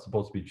that stuff's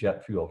supposed to be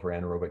jet fuel for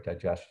anaerobic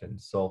digestion.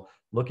 So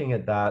looking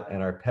at that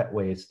and our pet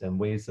waste and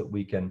ways that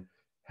we can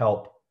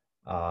help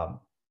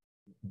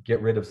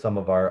get rid of some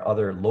of our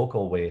other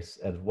local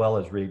waste, as well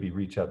as maybe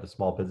reach out to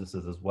small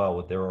businesses as well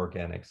with their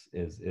organics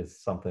is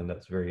something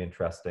that's very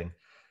interesting.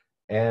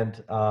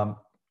 And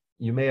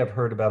you may have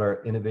heard about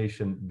our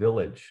Innovation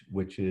Village,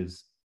 which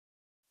is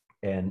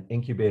an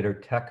incubator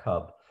tech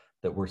hub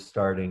that we're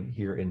starting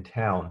here in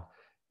town.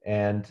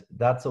 And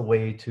that's a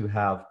way to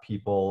have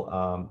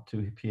people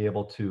to be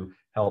able to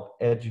help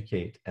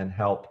educate and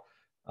help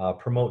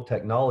promote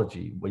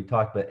technology. We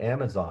talked about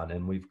Amazon,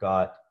 and we've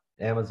got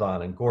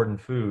Amazon and Gordon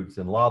Foods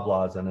and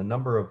Loblaws and a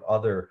number of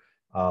other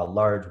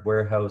large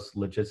warehouse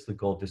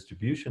logistical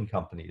distribution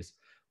companies.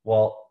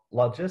 Well,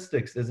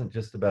 logistics isn't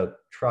just about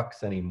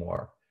trucks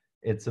anymore.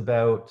 It's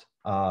about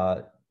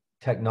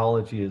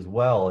technology as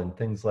well, and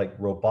things like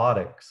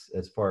robotics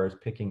as far as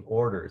picking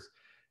orders,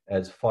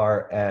 as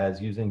far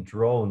as using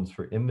drones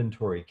for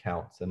inventory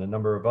counts and a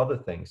number of other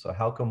things. So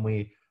how can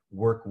we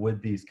work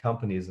with these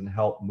companies and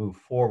help move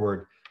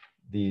forward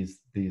these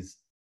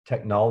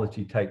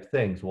technology type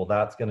things? Well,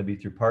 that's going to be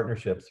through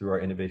partnerships through our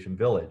Innovation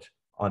Village.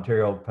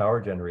 Ontario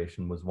Power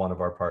Generation was one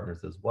of our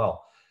partners as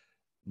well.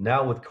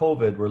 Now with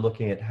COVID, we're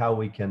looking at how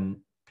we can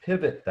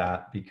pivot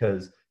that,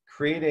 because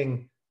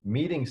creating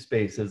meeting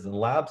spaces and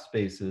lab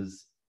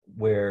spaces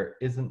where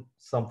isn't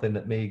something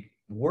that may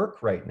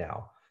work right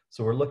now.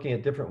 So we're looking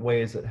at different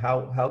ways at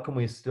how can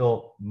we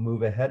still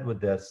move ahead with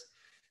this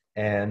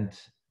and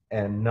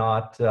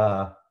not,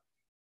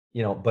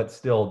 but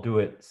still do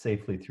it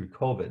safely through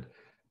COVID.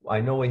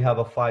 I know we have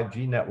a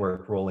 5G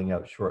network rolling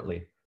out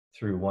shortly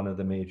through one of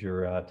the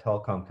major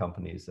telecom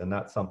companies, and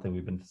that's something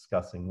we've been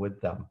discussing with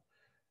them.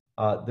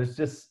 There's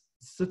just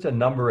such a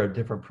number of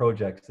different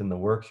projects in the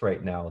works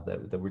right now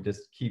that we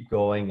just keep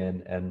going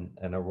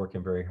and are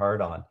working very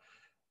hard on.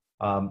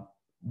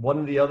 One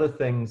of the other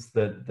things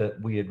that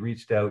we had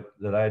reached out,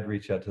 that I had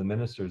reached out to the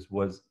ministers,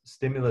 was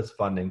stimulus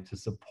funding to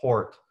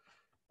support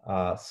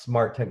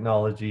smart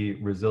technology,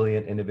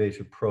 resilient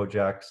innovation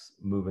projects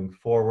moving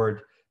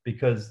forward,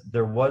 because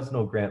there was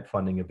no grant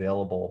funding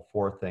available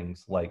for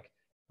things like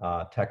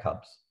tech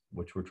hubs,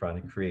 which we're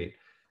trying to create.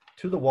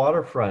 To the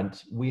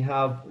waterfront, we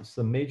have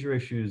some major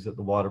issues at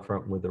the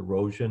waterfront with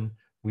erosion.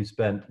 We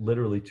spent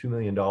literally $2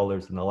 million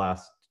in the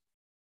last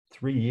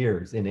 3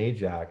 years in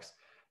Ajax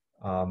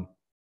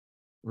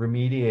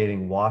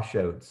remediating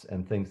washouts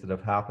and things that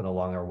have happened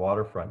along our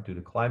waterfront due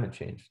to climate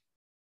change.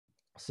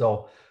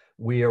 So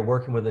we are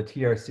working with the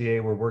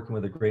TRCA, we're working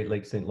with the Great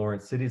Lakes St.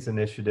 Lawrence Cities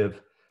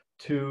Initiative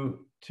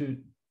to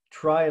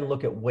try and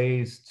look at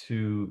ways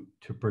to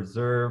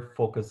preserve,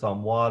 focus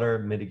on water,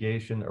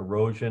 mitigation,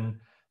 erosion,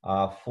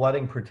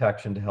 flooding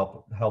protection to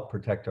help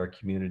protect our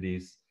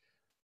communities.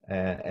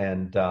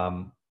 And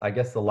I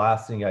guess the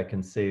last thing I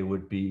can say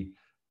would be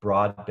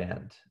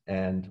broadband.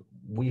 And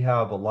we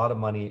have a lot of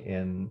money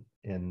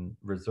in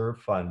reserve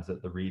funds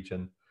at the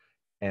region.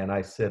 And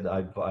I'm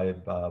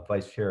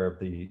vice chair of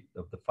the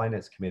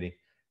finance committee.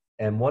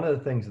 And one of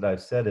the things that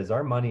I've said is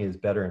our money is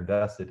better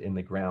invested in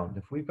the ground.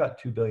 If we've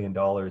got $2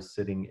 billion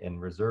sitting in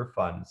reserve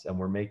funds and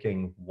we're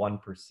making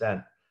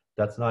 1%,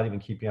 that's not even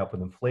keeping up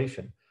with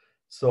inflation.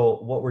 So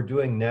what we're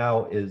doing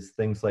now is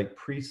things like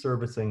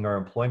pre-servicing our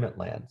employment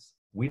lands.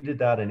 We did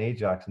that in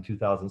Ajax in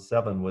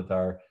 2007 with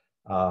our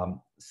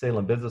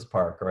Salem Business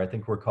Park, or I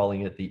think we're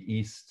calling it the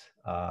East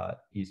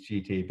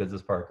GTA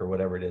Business Park or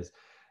whatever it is.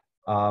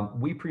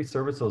 We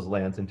pre-serviced those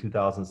lands in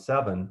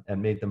 2007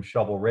 and made them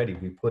shovel ready.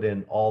 We put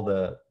in all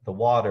the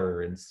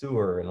water and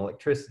sewer and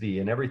electricity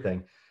and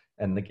everything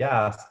and the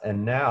gas,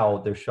 and now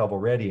they're shovel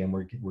ready and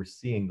we're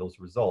seeing those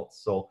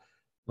results. So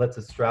let's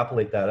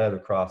extrapolate that out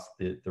across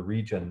the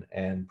region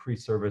and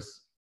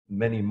pre-service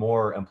many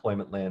more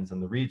employment lands in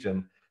the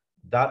region.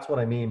 That's what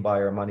I mean by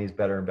our money's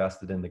better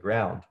invested in the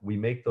ground. We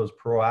make those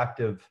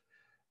proactive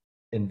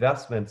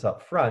investments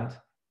up front,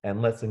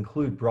 and let's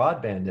include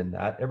broadband in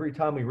that. Every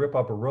time we rip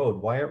up a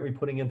road, why aren't we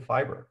putting in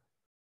fiber?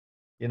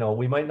 You know,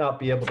 we might not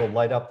be able to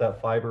light up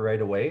that fiber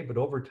right away, but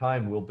over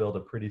time we'll build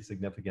a pretty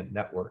significant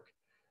network.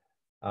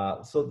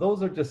 So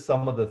those are just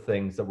some of the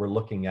things that we're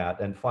looking at.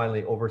 And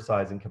finally,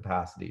 oversizing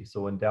capacity.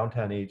 So in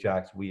downtown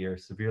Ajax, we are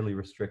severely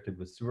restricted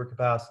with sewer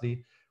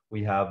capacity.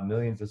 We have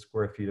millions of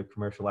square feet of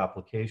commercial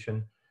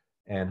application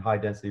and high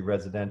density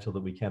residential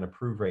that we can't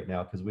approve right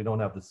now because we don't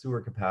have the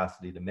sewer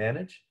capacity to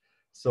manage.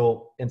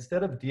 So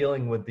instead of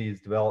dealing with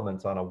these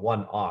developments on a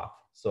one-off,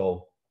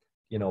 so,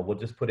 you know, we'll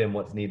just put in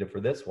what's needed for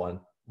this one,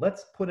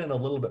 let's put in a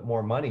little bit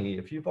more money.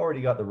 If you've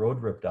already got the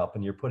road ripped up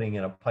and you're putting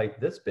in a pipe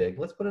this big,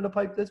 let's put in a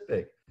pipe this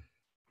big.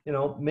 You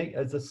know, make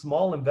it's a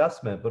small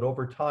investment, but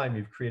over time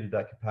you've created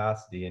that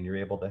capacity and you're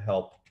able to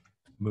help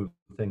move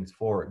things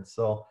forward.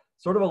 So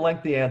sort of a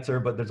lengthy answer,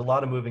 but there's a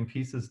lot of moving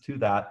pieces to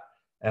that,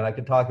 and I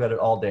could talk about it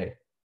all day,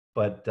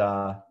 but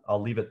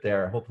I'll leave it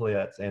there. Hopefully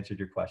that's answered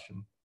your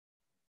question.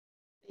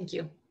 Thank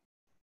you.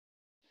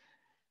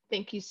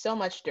 Thank you so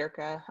much,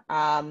 Durka.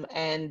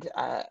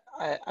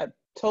 I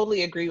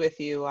totally agree with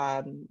you.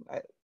 I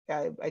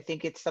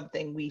think it's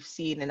something we've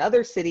seen in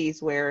other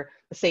cities where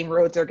the same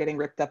roads are getting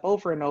ripped up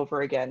over and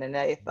over again. And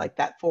I like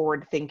that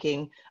forward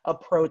thinking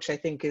approach, I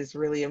think, is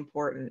really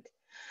important.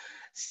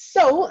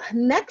 So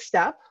next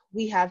up,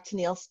 we have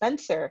Tennille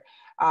Spencer.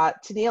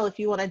 Tennille, if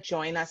you want to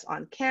join us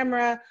on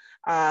camera,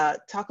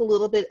 talk a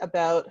little bit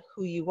about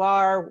who you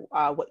are,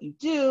 what you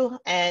do,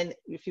 and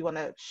if you want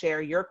to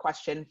share your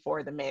question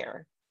for the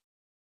mayor.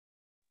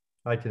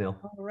 Hi, Tennille.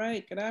 All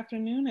right. Good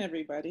afternoon,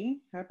 everybody.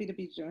 Happy to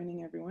be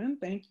joining everyone.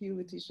 Thank you,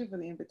 Letecia, for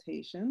the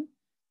invitation.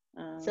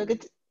 So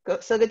good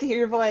to hear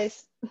your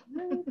voice. It's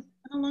been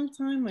a long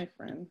time, my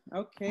friend.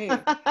 Okay.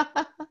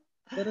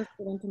 Let us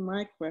get into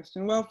my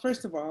question. Well,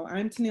 first of all,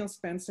 I'm Tennille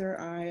Spencer.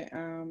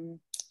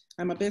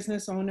 I'm a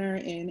business owner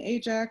in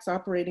Ajax,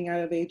 operating out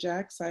of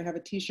Ajax. I have a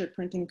t-shirt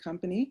printing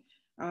company,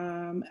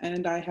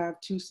 and I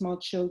have 2 small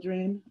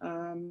children.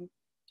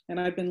 And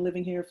I've been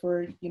living here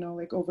for,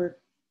 like over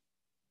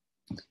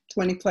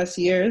 20 plus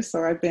years.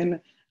 So I've been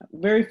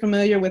very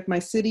familiar with my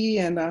city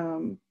and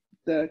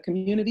the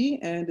community.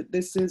 And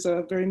this is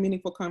a very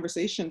meaningful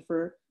conversation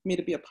for me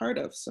to be a part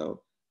of.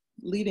 So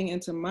leading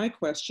into my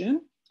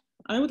question,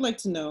 I would like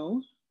to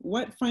know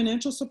what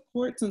financial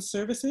supports and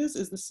services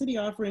is the city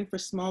offering for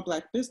small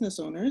Black business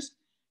owners?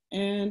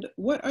 And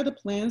what are the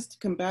plans to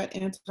combat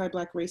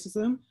anti-Black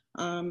racism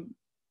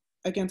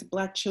against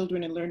Black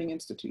children in learning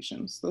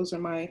institutions? Those are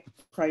my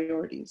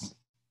priorities.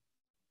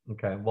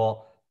 Okay,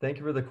 well, thank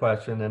you for the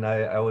question. And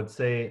I would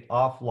say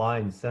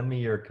offline, send me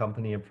your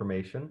company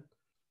information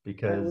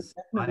because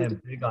I am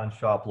big on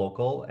shop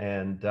local.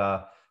 And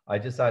I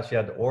just actually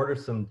had to order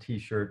some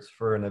t-shirts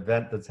for an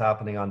event that's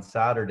happening on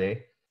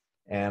Saturday.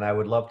 And I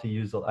would love to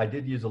use, I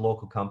did use a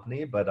local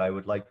company, but I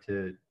would like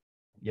to,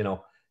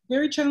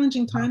 very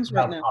challenging times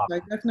right now. I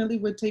definitely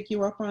would take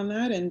you up on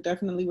that and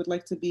definitely would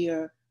like to be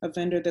a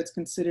vendor that's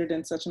considered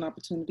in such an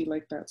opportunity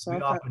like that. So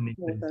we often need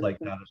things like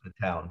that at the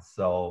town.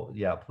 So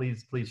yeah,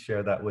 please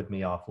share that with me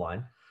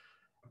offline.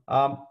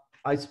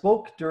 I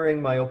spoke during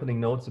my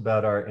opening notes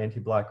about our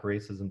anti-Black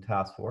racism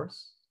task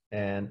force.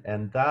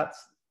 And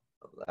that's,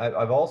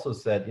 I've also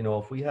said,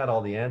 if we had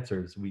all the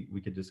answers,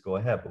 we could just go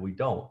ahead, but we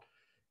don't.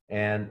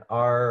 And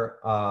our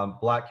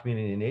Black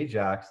community in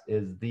Ajax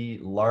is the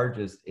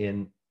largest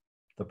in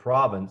the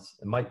province.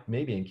 It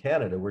maybe in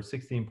Canada, where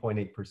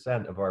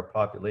 16.8% of our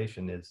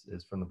population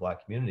is from the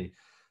Black community.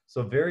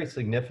 So very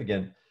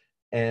significant.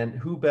 And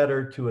who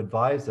better to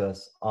advise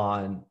us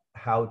on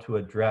how to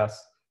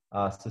address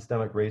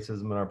systemic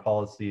racism in our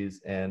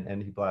policies and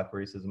anti-Black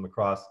racism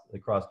across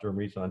Durham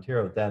Region,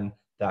 Ontario, than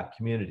that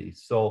community.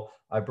 So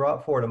I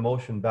brought forward a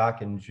motion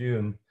back in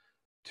June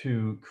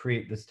to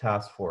create this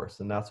task force,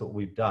 and that's what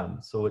we've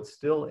done. So it's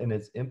still in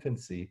its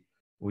infancy.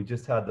 We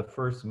just had the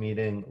first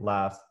meeting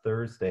last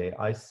Thursday.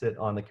 I sit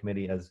on the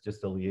committee as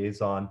just a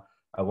liaison.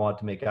 I want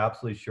to make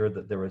absolutely sure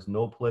that there was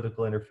no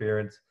political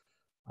interference.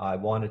 I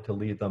wanted to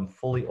leave them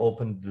fully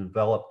open to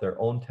develop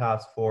their own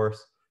task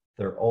force,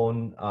 their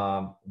own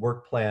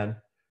work plan.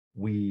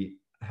 We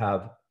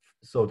have,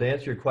 so to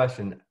answer your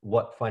question,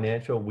 what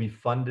financial, we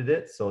funded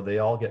it, so they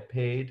all get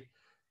paid.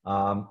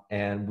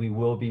 And we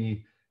will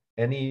be,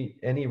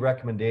 any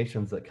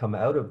recommendations that come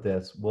out of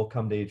this will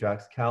come to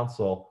Ajax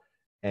Council,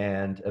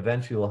 and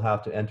eventually we'll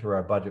have to enter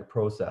our budget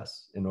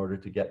process in order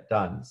to get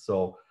done.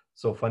 So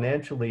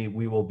financially,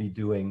 we will be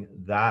doing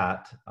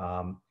that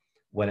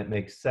when it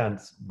makes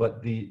sense.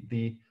 But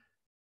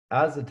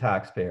as a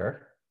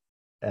taxpayer,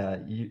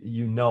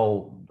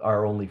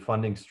 our only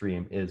funding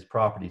stream is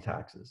property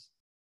taxes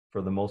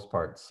for the most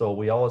part. So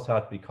we always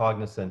have to be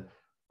cognizant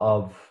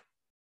of,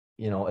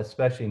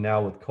 especially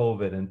now with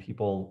COVID and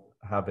people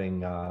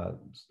having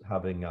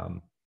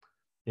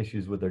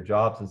issues with their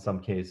jobs in some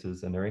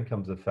cases and their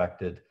income's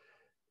affected,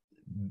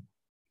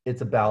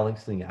 it's a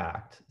balancing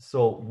act.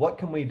 So what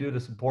can we do to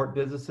support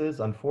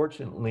businesses?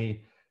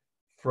 Unfortunately,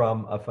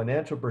 from a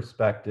financial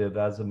perspective,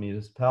 as a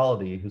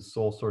municipality whose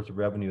sole source of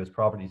revenue is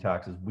property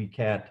taxes, we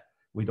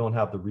don't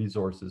have the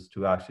resources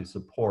to actually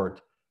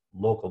support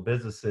local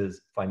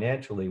businesses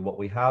financially, what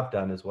we have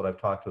done is what I've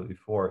talked about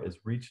before, is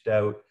reached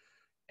out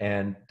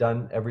and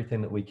done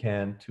everything that we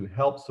can to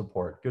help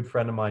support. Good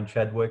friend of mine,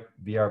 Chedwick,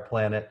 VR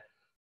Planet,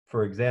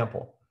 for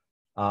example.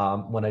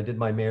 When I did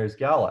my mayor's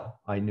gala,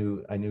 I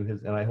knew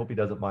his, and I hope he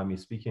doesn't mind me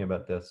speaking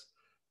about this,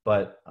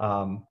 but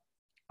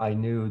I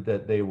knew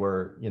that they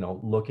were,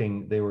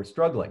 they were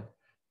struggling,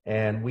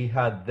 and we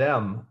had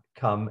them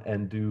come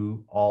and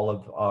do all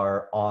of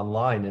our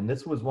online. And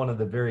this was one of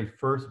the very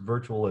first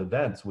virtual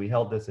events. We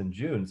held this in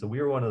June, so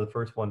we were one of the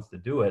first ones to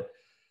do it.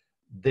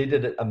 They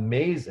did it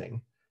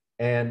amazing.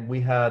 And we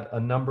had a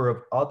number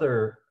of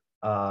other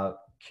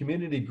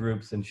community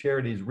groups and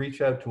charities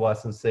reach out to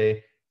us and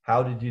say,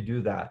 how did you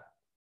do that?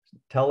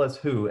 Tell us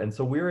who. And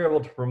so we were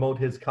able to promote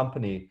his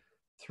company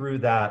through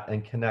that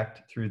and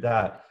connect through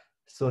that.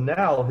 So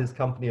now his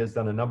company has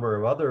done a number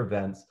of other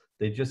events.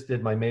 They just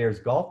did my mayor's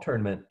golf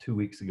tournament 2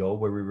 weeks ago,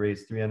 where we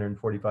raised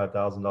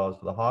 $345,000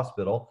 for the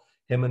hospital.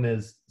 Him and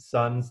his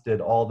sons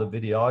did all the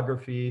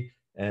videography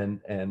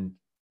and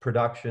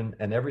production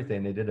and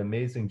everything. They did an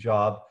amazing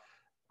job.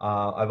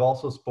 I've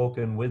also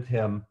spoken with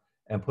him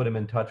and put him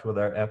in touch with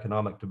our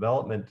economic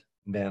development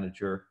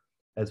manager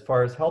as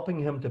far as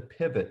helping him to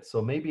pivot.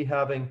 So maybe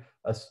having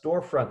a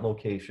storefront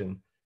location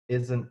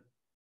isn't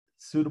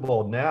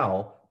suitable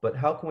now, but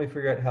how can we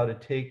figure out how to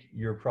take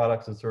your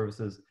products and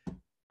services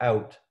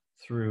out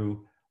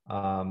through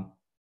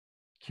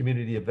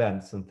community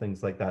events and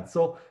things like that?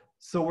 So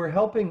we're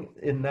helping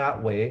in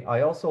that way.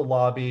 I also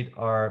lobbied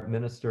our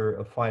Minister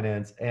of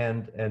Finance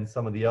and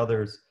some of the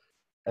others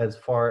as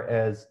far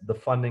as the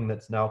funding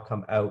that's now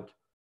come out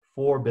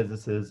for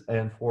businesses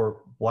and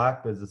for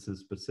Black businesses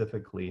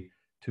specifically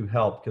to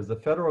help, because the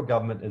federal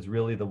government is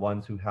really the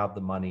ones who have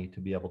the money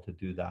to be able to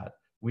do that.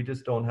 We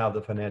just don't have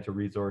the financial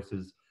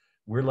resources.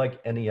 We're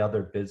like any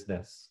other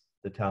business,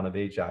 the Town of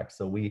Ajax.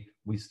 So we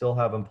still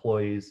have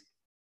employees.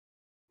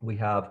 We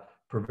have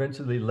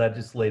provincially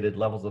legislated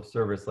levels of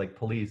service like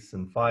police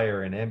and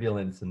fire and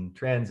ambulance and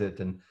transit,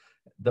 and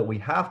that we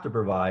have to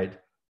provide,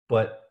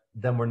 but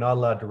then we're not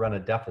allowed to run a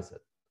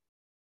deficit,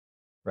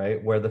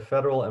 right? Where the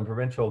federal and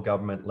provincial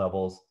government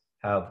levels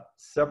have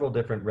several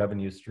different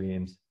revenue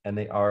streams and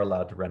they are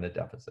allowed to run a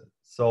deficit.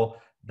 So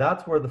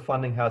that's where the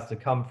funding has to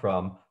come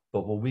from.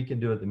 But what we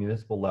can do at the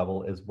municipal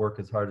level is work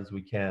as hard as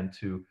we can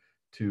to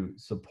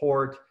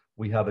support.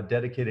 We have a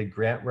dedicated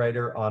grant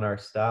writer on our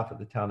staff at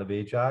the Town of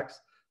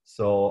Ajax.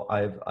 So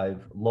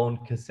I've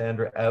loaned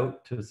Cassandra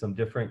out to some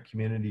different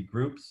community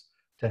groups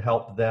to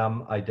help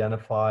them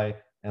identify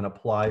and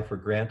apply for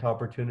grant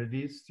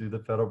opportunities through the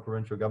federal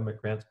provincial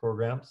government grants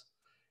programs.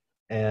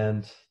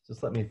 And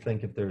just let me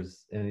think if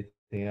there's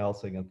anything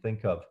else I can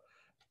think of.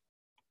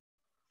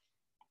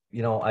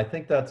 I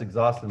think that's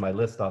exhausted my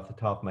list off the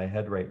top of my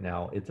head right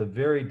now. It's a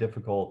very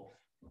difficult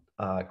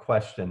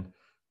question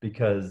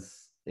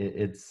because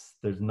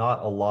there's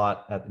not a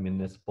lot at the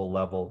municipal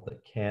level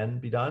that can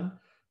be done.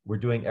 We're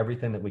doing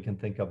everything that we can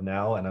think of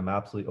now, and I'm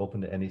absolutely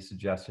open to any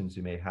suggestions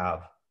you may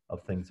have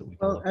of things that we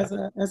can look at.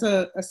 As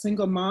a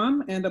single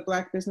mom and a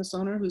Black business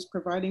owner who's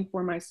providing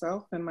for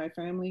myself and my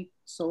family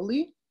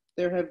solely,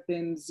 there have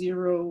been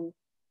zero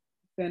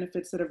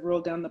benefits that have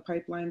rolled down the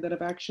pipeline that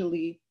have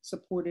actually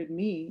supported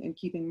me in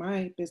keeping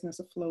my business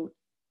afloat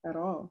at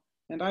all.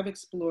 And I've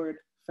explored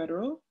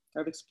federal,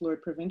 I've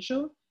explored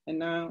provincial, and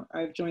now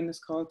I've joined this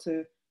call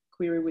to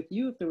query with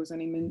you if there was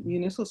any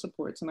municipal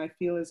supports. And I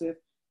feel as if,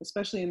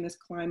 especially in this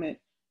climate,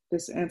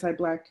 this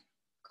anti-Black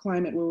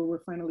climate where we're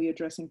finally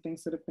addressing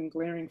things that have been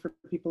glaring for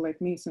people like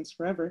me since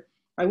forever,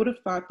 I would have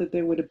thought that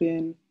there would have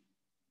been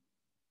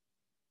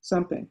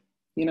something,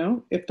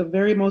 if the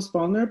very most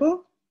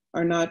vulnerable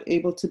are not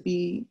able to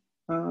be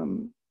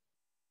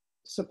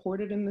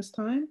supported in this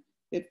time,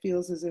 it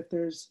feels as if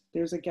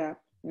there's a gap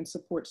in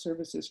support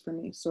services for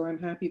me. So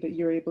I'm happy that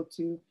you're able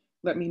to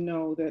let me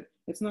know that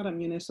it's not a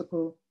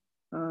municipal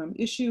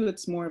issue,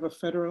 it's more of a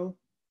federal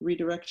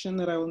redirection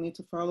that I will need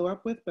to follow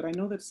up with, but I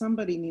know that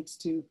somebody needs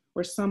to,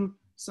 or some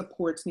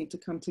supports need to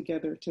come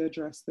together to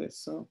address this.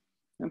 So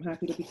I'm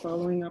happy to be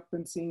following up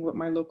and seeing what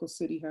my local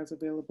city has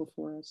available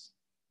for us.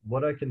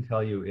 What I can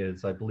tell you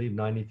is I believe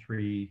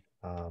 93,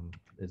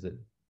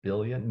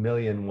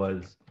 million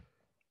was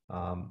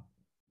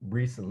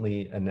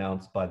recently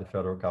announced by the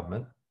federal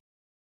government.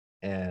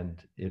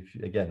 And if,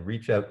 again,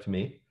 reach out to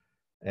me,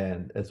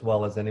 and as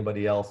well as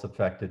anybody else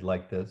affected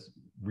like this,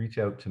 reach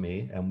out to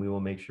me and we will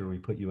make sure we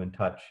put you in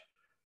touch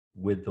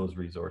with those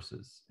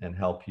resources and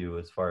help you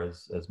as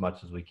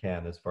much as we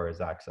can as far as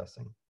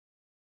accessing.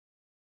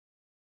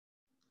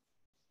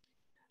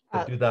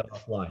 But do that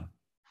offline.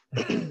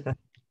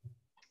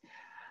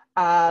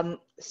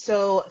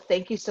 So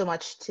thank you so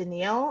much to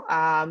Neil.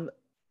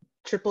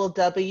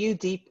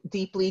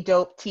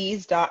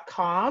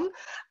 www.deeplydopedteas.com.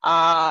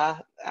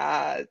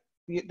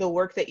 The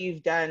work that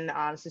you've done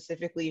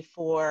specifically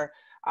for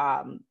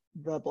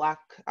the Black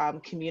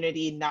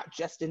community, not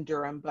just in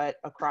Durham, but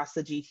across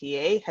the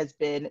GTA, has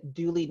been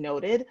duly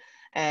noted.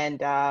 And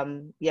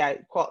yeah,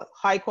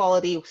 high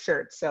quality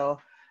shirts. So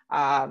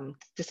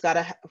just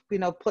gotta,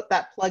 put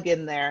that plug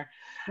in there.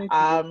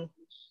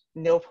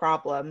 No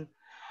problem.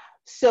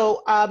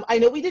 So I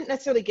know we didn't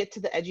necessarily get to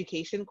the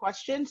education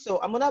question,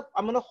 so I'm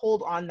gonna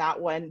hold on that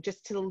one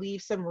just to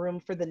leave some room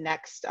for the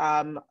next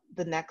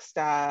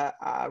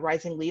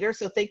rising leader.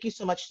 So thank you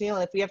so much, Neil.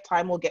 And if we have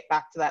time, we'll get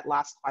back to that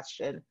last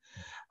question.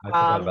 I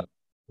forgot about that.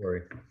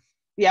 Sorry.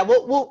 Yeah,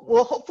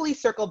 we'll hopefully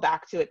circle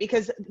back to it,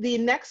 because the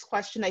next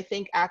question I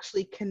think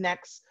actually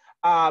connects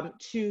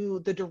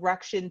to the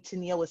direction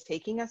Tennille was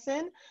taking us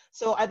in.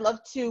 So I'd love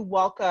to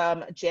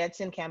welcome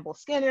Jansen Campbell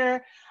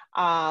Skinner,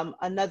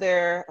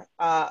 another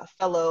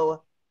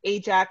fellow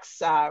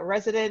Ajax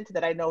resident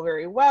that I know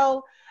very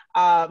well.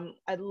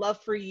 I'd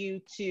love for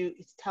you to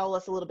tell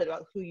us a little bit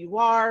about who you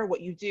are,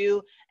 what you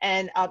do,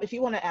 and if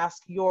you want to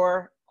ask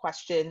your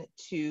question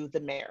to the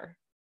mayor.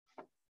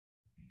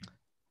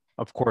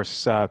 Of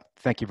course.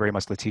 Thank you very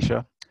much,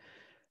 Letecia.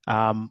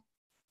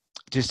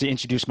 Just to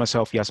introduce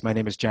myself, yes, my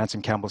name is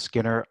Jansen Campbell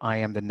Skinner. I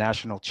am the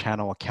National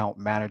Channel Account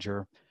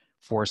Manager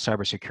for a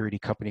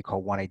cybersecurity company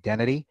called One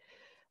Identity.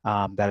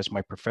 That is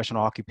my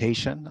professional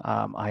occupation.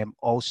 I am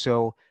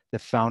also the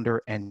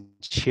founder and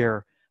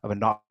chair of a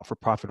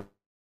not-for-profit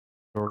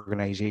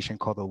organization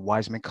called the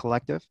Wiseman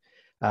Collective,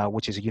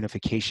 which is a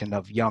unification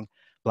of young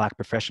Black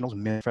professionals,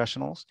 men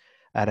professionals,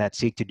 that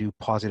seek to do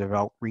positive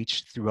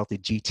outreach throughout the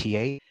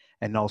GTA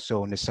and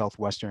also in the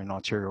Southwestern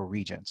Ontario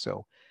region.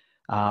 So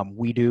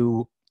we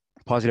do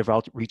positive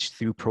outreach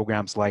through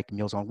programs like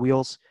Meals on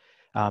Wheels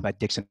at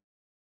Dixon,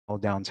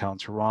 downtown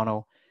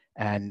Toronto,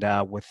 and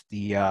with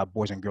the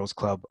Boys and Girls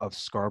Club of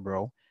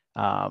Scarborough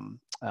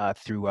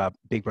through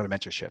Big Brother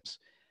mentorships.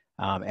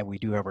 And we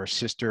do have our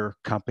sister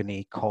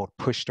company called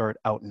Push Start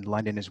out in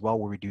London as well,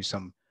 where we do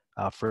some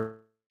for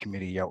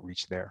community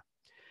outreach there.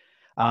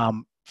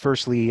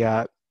 Firstly,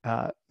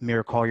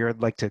 Mayor Collier,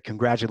 I'd like to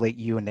congratulate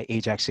you and the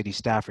Ajax City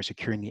staff for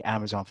securing the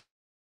Amazon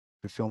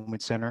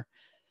Fulfillment Center,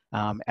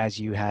 as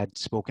you had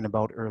spoken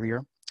about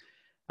earlier.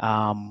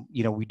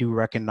 You know, we do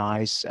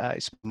recognize,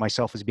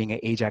 myself as being an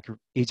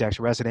Ajax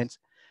resident,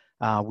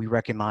 we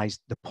recognize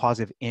the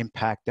positive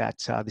impact that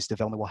this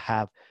development will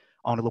have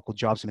on the local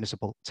jobs,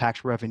 municipal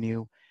tax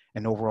revenue,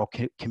 and overall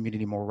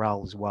community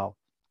morale as well.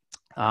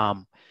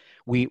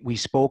 We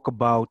spoke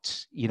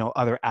about, you know,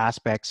 other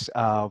aspects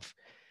of,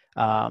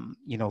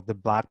 you know, the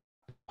Black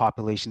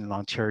population in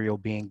Ontario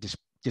being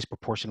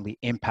disproportionately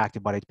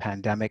impacted by the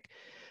pandemic,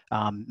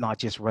 not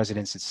just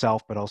residents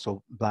itself, but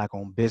also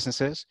Black-owned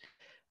businesses,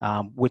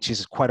 which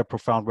is quite a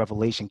profound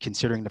revelation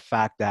considering the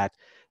fact that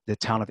the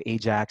town of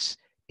Ajax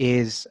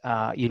is,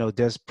 you know,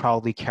 does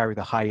probably carry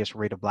the highest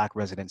rate of Black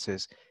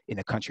residences in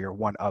the country, or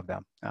one of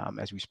them,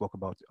 as we spoke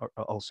about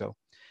also.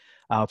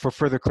 For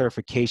further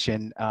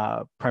clarification,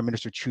 Prime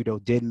Minister Trudeau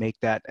did make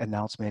that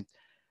announcement,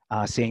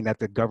 saying that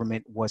the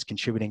government was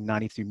contributing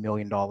 $93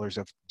 million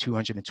of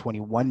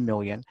 $221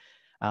 million.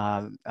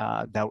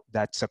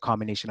 That's a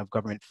combination of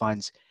government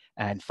funds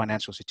and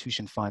financial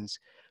institution funds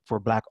for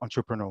Black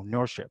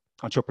entrepreneurship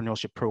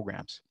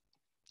programs.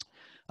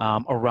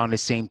 Around the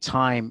same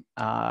time,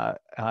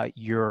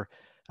 your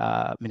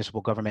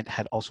municipal government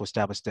had also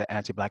established the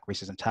Anti-Black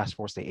Racism Task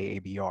Force, the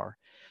AABR.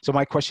 So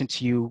my question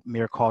to you,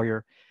 Mayor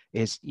Collier,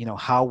 is, you know,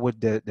 how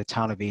would the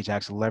town of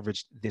Ajax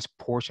leverage this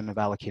portion of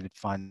allocated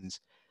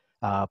funds,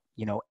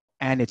 you know,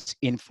 and its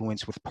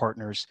influence with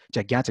partners,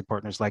 gigantic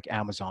partners like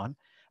Amazon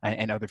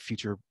and other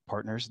future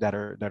partners that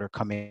are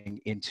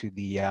coming into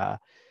the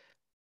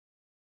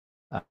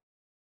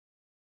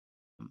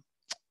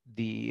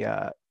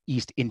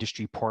East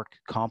Industry Park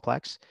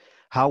complex?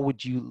 How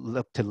would you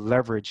look to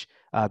leverage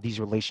these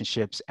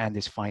relationships and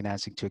this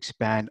financing to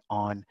expand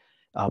on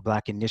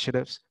Black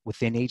initiatives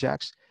within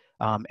Ajax,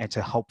 and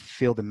to help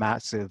fill the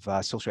massive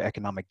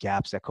socioeconomic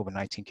gaps that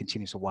COVID-19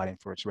 continues to widen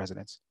for its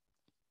residents?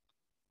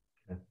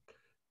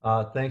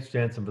 Okay. Thanks,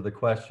 Jansen, for the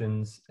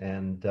questions.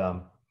 And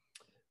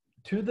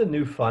to the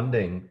new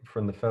funding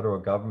from the federal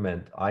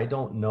government, I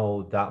don't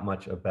know that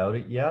much about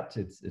it yet.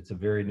 It's a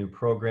very new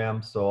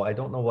program, so I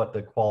don't know what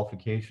the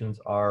qualifications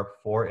are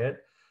for it.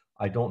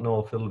 I don't know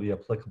if it'll be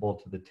applicable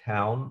to the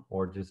town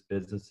or just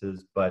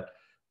businesses, but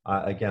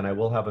again, I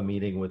will have a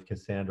meeting with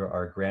Cassandra,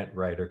 our grant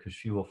writer, because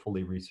she will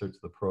fully research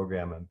the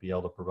program and be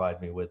able to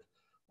provide me with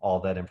all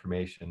that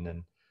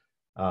information.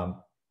 And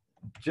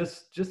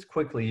just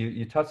quickly,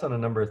 you touched on a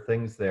number of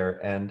things there,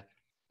 and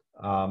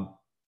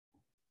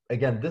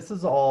again, this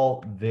is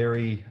all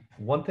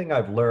one thing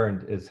I've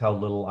learned is how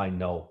little I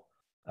know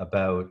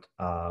about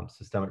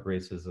systemic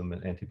racism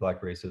and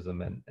anti-Black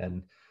racism,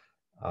 and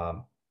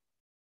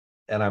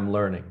I'm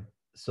learning.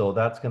 So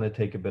that's going to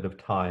take a bit of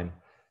time.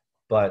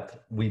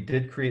 But we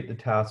did create the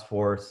task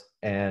force,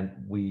 and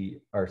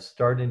we are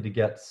starting to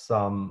get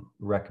some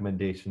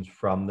recommendations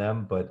from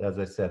them. But as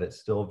I said, it's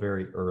still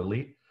very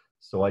early.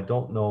 So I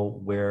don't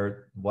know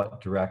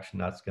what direction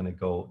that's going to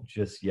go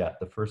just yet.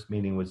 The first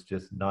meeting was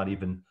just not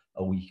even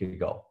a week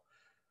ago.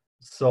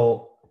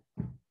 So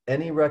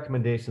any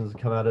recommendations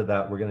that come out of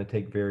that, we're going to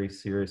take very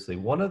seriously.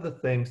 Two of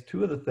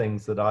the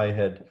things that I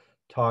had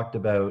talked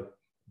about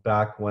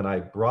back when I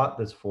brought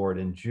this forward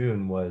in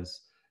June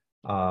was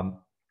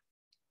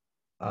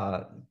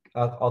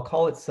I'll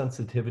call it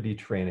sensitivity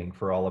training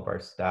for all of our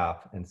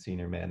staff and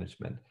senior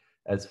management.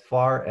 As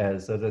far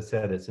as I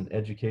said, it's an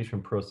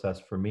education process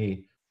for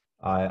me.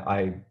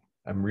 I'm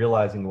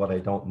realizing what I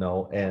don't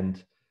know,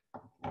 and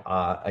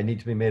I need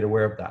to be made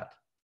aware of that.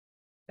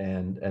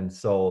 And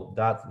so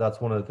that's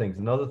one of the things.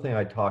 Another thing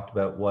I talked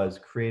about was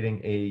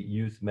creating a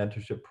youth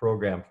mentorship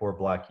program for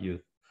Black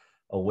youth,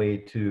 a way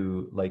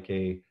to like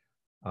a,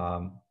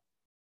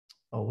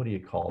 what do you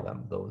call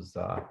them? Those,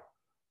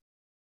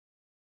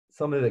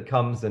 somebody that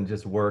comes and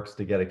just works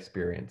to get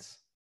experience.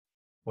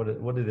 What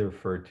do they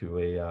refer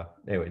to?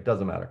 Anyway, it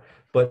doesn't matter.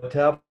 But to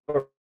have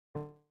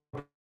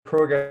a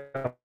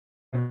program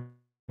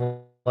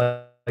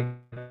like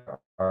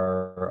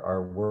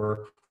our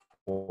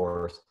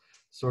workforce,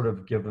 sort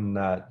of given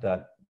that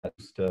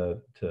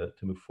to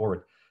move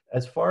forward.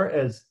 As far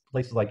as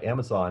places like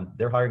Amazon,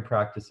 their hiring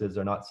practices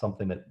are not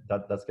something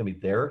that's going to be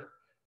their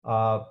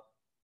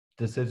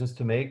decisions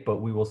to make, but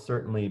we will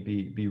certainly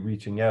be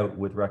reaching out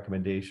with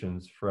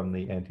recommendations from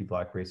the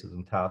Anti-Black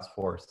Racism Task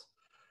Force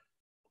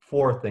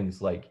for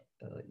things like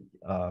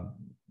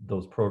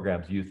those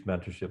programs, youth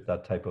mentorship,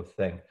 that type of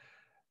thing.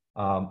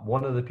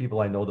 One of the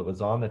people I know that was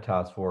on the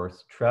task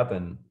force,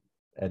 Trevin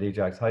at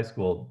Ajax High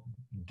School,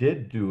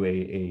 did do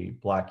a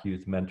Black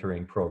youth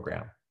mentoring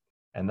program.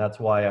 And that's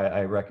why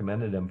I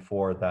recommended him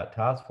for that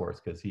task force,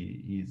 because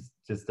he's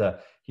just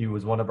he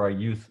was one of our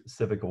youth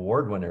civic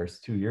award winners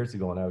 2 years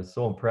ago, and I was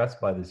so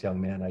impressed by this young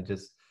man. I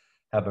just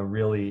have a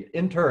really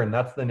intern.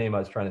 That's the name I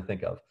was trying to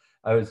think of.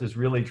 I was just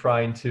really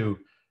trying to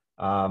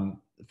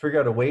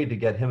figure out a way to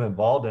get him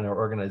involved in our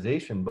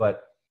organization,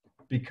 but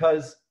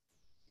because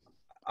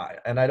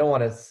and I don't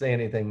want to say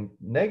anything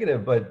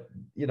negative, but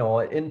you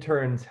know,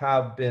 interns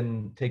have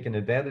been taken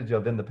advantage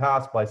of in the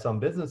past by some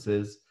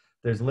businesses.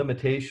 There's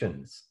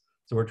limitations.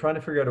 So we're trying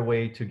to figure out a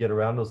way to get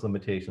around those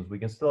limitations. We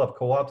can still have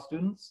co-op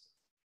students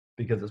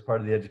because it's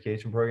part of the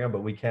education program,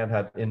 but we can't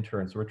have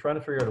interns. So we're trying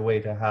to figure out a way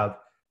to have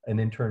an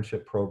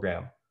internship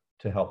program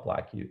to help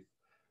Black youth.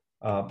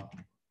 What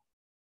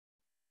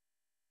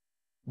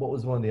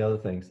was one of the other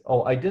things?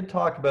 Oh, I did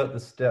talk about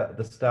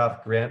the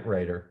staff grant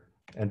writer.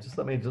 And just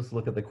let me just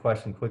look at the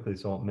question quickly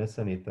so I won't miss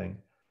anything.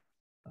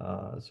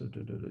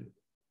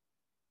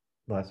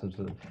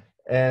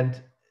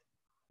 And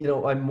you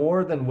know, I'm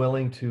more than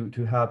willing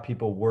to have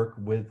people work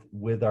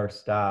with our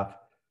staff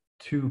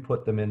to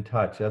put them in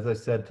touch. As I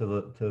said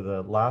to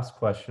the last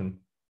question,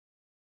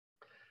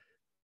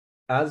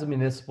 as a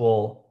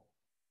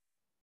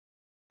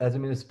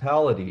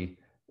municipality,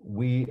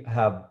 we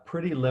have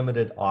pretty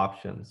limited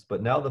options,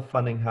 but now the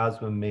funding has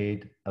been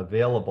made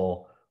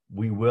available.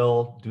 We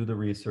will do the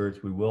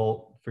research, we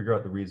will figure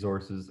out the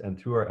resources, and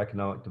through our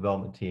economic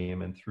development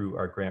team and through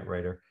our grant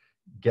writer,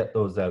 get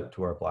those out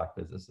to our Black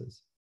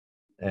businesses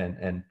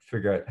and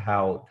figure out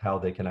how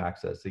they can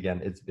access. Again,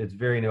 it's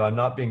very new. I'm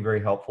not being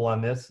very helpful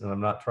on this, and I'm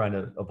not trying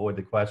to avoid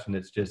the question.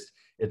 It's just,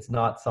 it's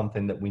not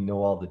something that we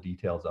know all the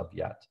details of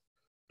yet.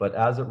 But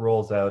as it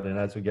rolls out and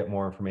as we get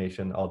more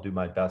information, I'll do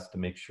my best to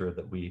make sure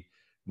that we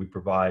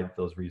provide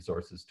those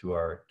resources to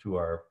our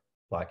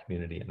Black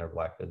community and our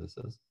Black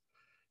businesses.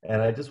 And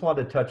I just want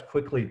to touch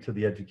quickly to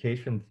the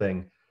education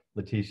thing,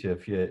 Letecia,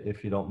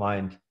 if you don't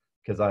mind,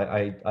 because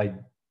I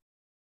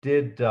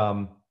did,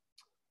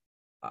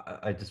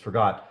 I just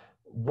forgot.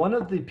 One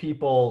of the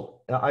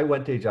people, I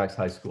went to Ajax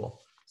High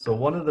School. So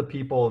one of the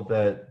people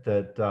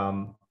that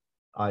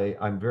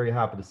I'm very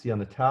happy to see on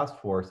the task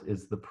force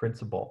is the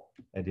principal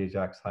at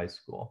Ajax High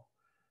School,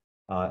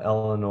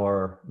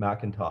 Eleanor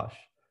McIntosh,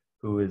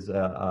 who is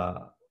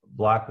a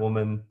Black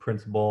woman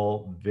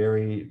principal,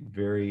 very,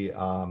 very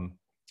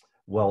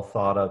well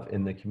thought of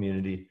in the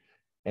community.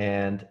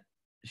 And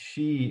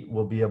she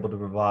will be able to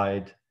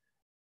provide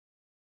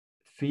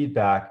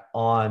feedback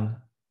on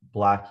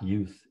Black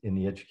youth in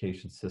the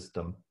education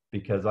system,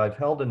 because I've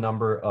held a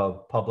number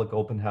of public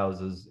open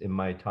houses in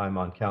my time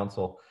on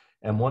council.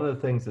 And one of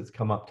the things that's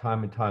come up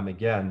time and time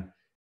again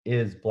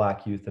is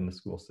Black youth in the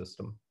school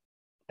system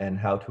and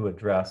how to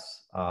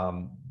address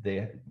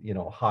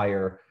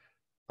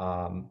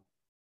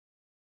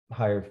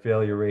higher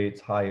failure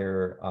rates,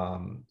 higher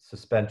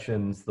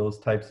suspensions, those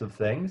types of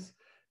things.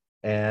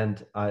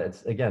 And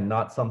it's, again,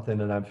 not something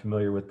that I'm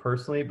familiar with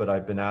personally, but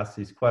I've been asked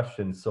these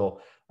questions. So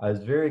I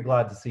was very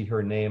glad to see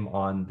her name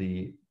on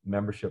the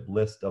membership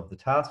list of the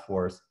task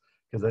force,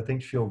 because I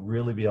think she'll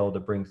really be able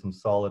to bring some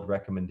solid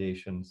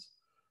recommendations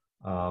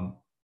on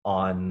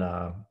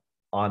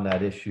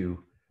that issue.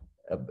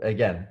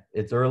 Again,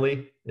 it's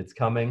early, it's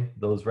coming.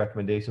 Those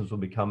recommendations will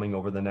be coming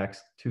over the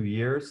next 2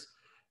 years.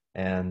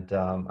 And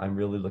I'm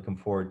really looking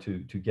forward to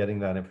getting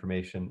that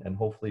information and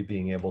hopefully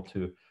being able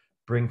to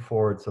bring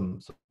forward some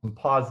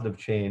positive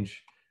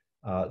change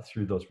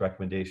through those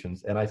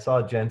recommendations. And I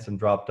saw Jensen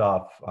dropped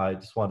off. I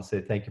just want to say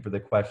thank you for the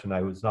question.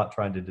 I was not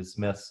trying to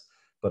dismiss,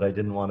 but I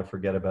didn't want to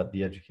forget about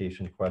the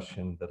education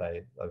question that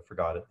I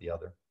forgot at the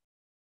other.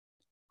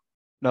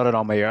 Not at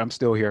all, Mayor. I'm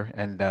still here,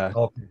 and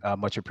Okay.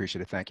 much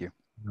appreciated. Thank you.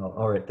 No,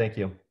 all right, thank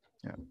you.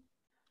 Yeah.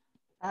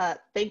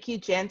 Thank you,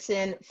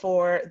 Jensen,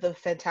 for the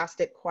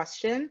fantastic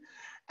question.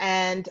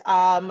 And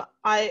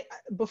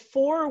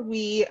before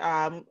we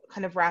kind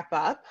of wrap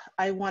up,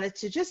 I wanted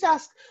to just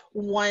ask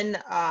one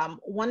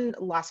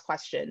last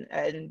question.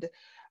 And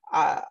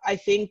I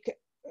think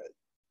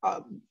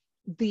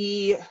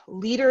the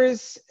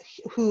leaders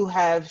who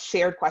have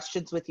shared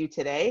questions with you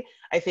today,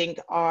 I think,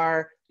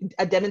 are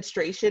a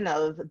demonstration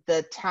of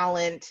the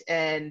talent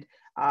and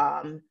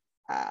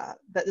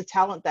the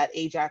talent that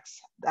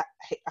Ajax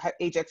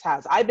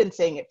has. I've been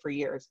saying it for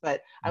years,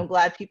 but I'm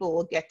glad people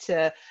will get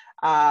to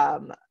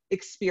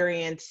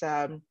experience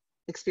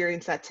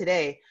that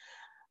today.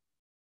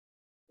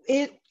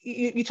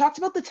 You talked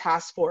about the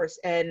task force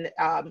and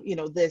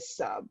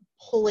this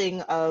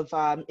pulling of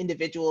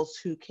individuals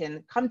who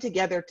can come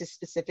together to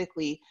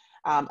specifically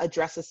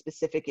address a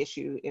specific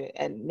issue,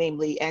 and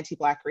namely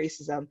anti-Black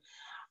racism.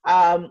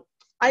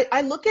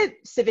 I look at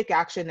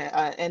CivicAction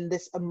and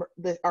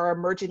our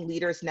Emerging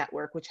Leaders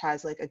Network, which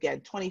has, like,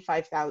 again,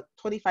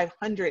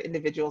 2,500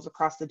 individuals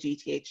across the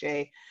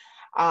GTHA.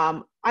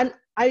 I'm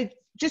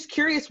just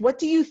curious, what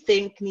do you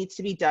think needs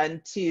to be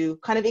done to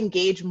kind of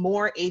engage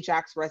more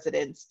Ajax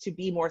residents to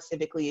be more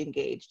civically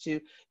engaged, to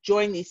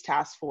join these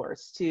task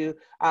force, to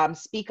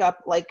speak up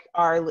like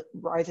our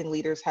rising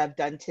leaders have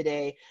done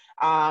today?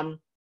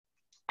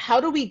 How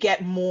do we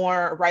get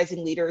more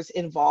rising leaders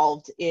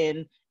involved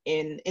in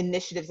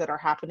initiatives that are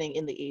happening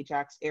in the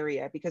Ajax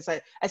area? Because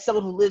as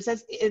someone who lives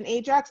in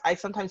Ajax, I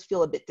sometimes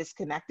feel a bit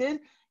disconnected.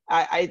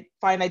 I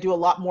find I do a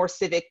lot more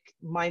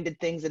civic-minded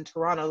things in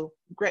Toronto.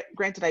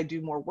 Granted, I do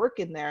more work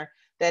in there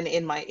than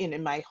in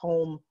my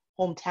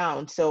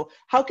hometown. So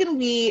how can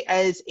we,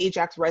 as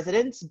Ajax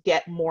residents,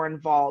 get more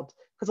involved?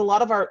 Because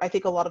I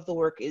think a lot of the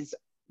work is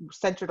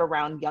centered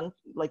around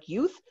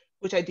youth,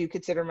 which I do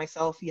consider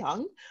myself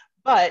young.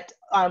 But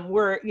I'm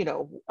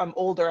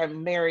older,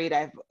 I'm married,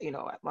 I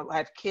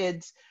have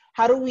kids.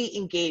 How do we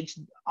engage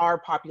our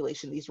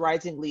population, these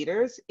rising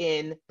leaders,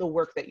 in the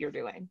work that you're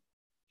doing?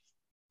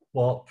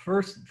 Well,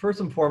 first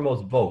and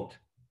foremost, vote,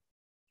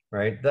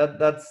 right?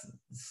 That's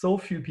so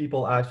few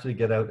people actually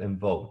get out and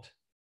vote.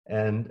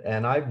 And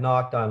I've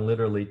knocked on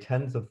literally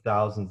tens of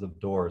thousands of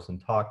doors and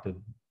talked to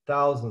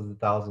thousands and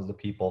thousands of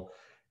people.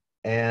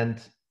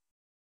 And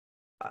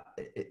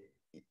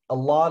a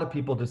lot of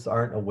people just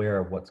aren't aware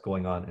of what's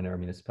going on in our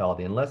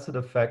municipality. Unless it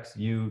affects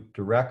you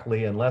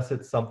directly, unless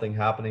it's something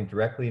happening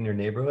directly in your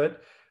neighborhood.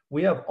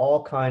 We have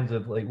all kinds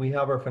of, we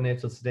have our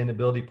financial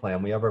sustainability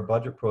plan. We have our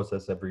budget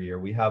process every year.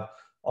 We have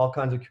all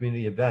kinds of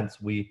community events.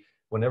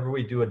 Whenever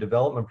we do a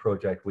development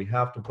project, we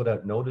have to put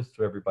out notice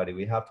to everybody.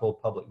 We have to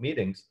hold public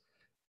meetings,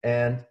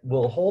 and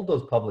we'll hold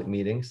those public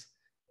meetings.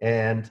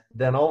 And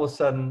then all of a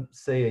sudden,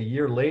 say a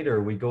year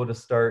later, we go to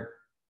start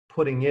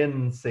putting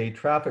in, say,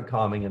 traffic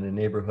calming in a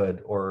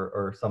neighborhood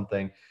or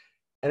something,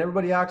 and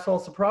everybody acts all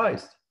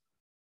surprised.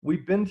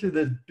 We've been through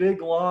this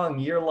big, long,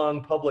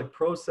 year-long public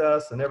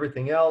process and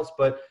everything else,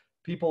 but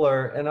people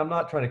are, and I'm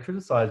not trying to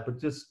criticize, but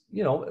just,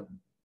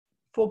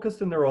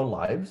 focused in their own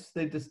lives.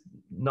 They just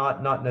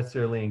not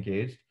necessarily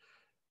engaged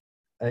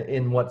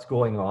in what's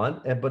going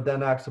on, but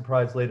then act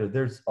surprised later.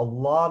 There's a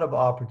lot of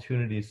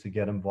opportunities to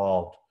get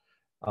involved,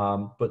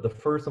 but the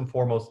first and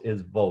foremost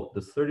is vote.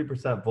 This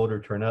 30%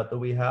 voter turnout that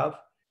we have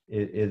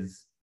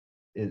is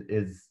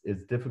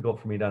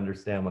difficult for me to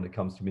understand when it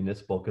comes to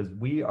municipal, because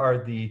we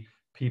are the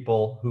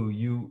people who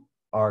you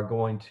are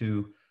going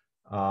to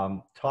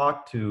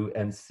talk to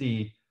and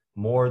see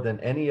more than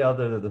any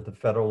other at the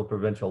federal or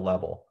provincial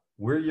level.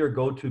 We're your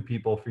go-to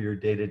people for your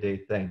day-to-day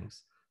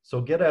things.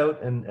 So get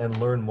out and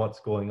learn what's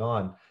going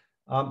on.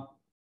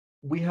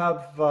 We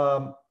have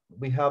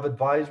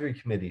advisory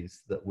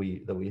committees that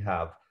we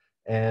have,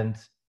 and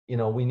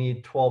we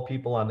need 12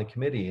 people on the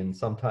committee, and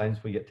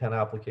sometimes we get 10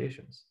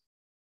 applications,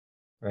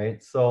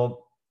 right?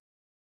 So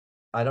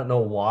I don't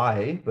know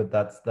why, but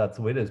that's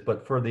the way it is.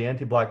 But for the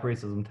Anti-Black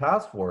Racism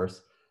Task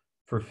Force,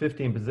 for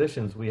 15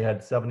 positions, we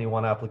had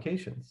 71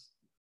 applications.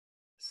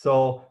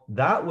 So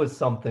that was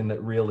something that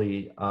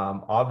really,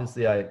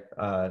 obviously,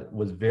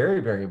 was very,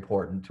 very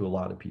important to a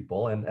lot of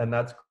people, and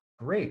that's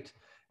great.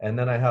 And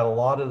then I had a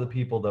lot of the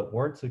people that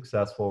weren't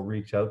successful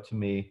reach out to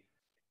me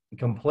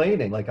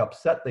complaining,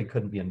 upset they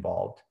couldn't be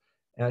involved.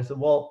 And I said,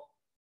 well,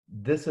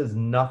 this has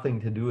nothing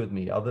to do with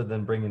me other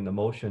than bringing the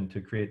motion to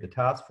create the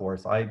task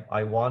force.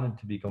 I wanted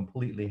to be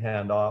completely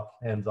hands off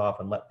and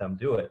let them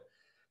do it.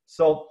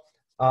 So,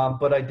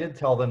 but I did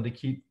tell them to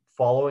keep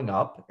following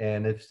up,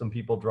 and if some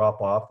people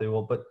drop off, they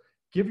will, but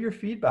give your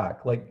feedback.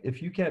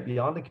 If you can't be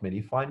on the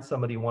committee, find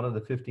somebody, one of the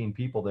 15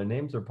 people, their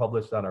names are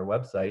published on our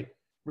website,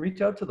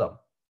 reach out to them,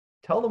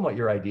 tell them what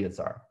your ideas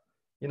are.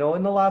 In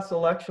the last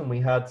election, we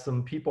had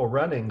some people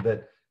running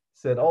that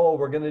said, oh,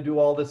 we're going to do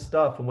all this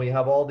stuff and we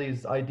have all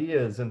these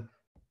ideas, and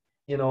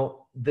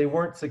they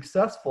weren't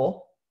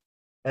successful,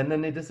 and then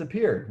they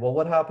disappeared. Well,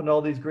 what happened to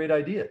all these great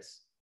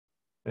ideas?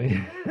 I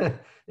mean,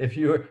 if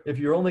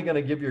you're only going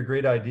to give your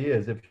great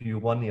ideas if you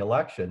won the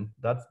election,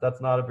 that's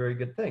not a very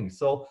good thing.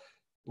 So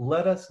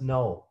let us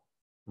know.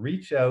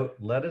 Reach out,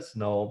 let us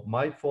know.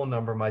 My phone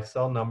number, my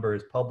cell number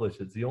is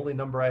published. It's the only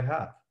number I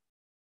have.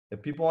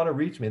 If people want to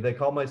reach me, they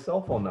call my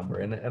cell phone number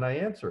and I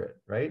answer it,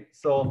 right?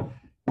 So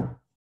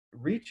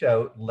reach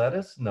out, let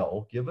us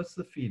know, give us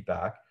the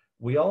feedback.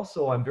 We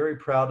also, I'm very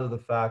proud of the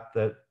fact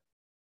that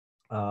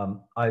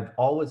I've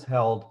always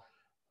held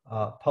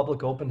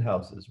public open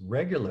houses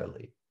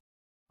regularly.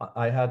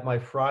 I had my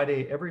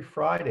every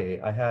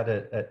Friday, I had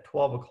at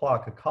 12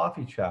 o'clock a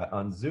coffee chat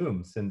on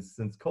Zoom since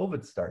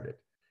COVID started.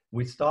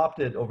 We stopped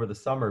it over the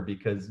summer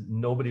because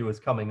nobody was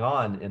coming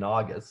on in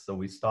August, so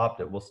we stopped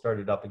it. We'll start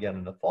it up again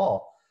in the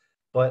fall.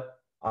 But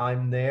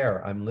I'm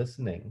there, I'm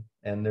listening,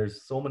 and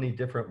there's so many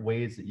different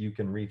ways that you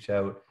can reach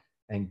out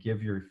and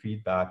give your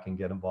feedback and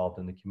get involved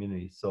in the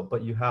community. So,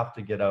 but you have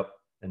to get out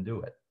and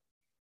do it.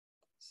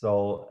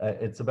 So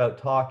it's about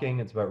talking,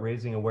 it's about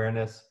raising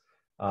awareness.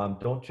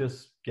 Don't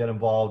just get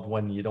involved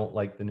when you don't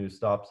like the new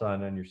stop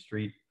sign on your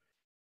street.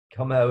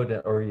 Come out,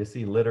 or you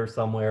see litter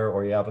somewhere,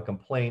 or you have a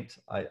complaint.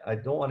 I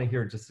don't want to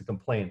hear just the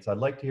complaints. I'd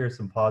like to hear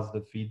some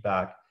positive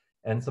feedback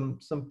and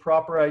some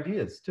proper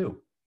ideas too.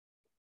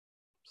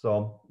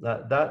 So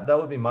that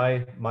would be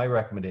my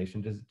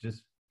recommendation.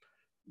 Just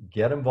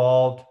get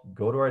involved.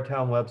 Go to our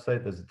town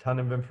website. There's a ton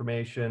of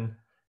information,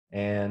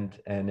 and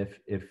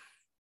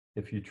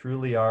if you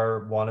truly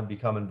want to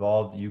become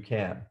involved, you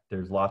can.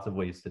 There's lots of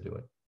ways to do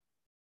it.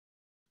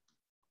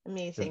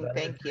 Amazing.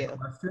 Thank you.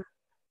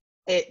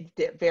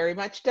 It very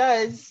much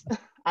does.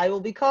 I will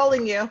be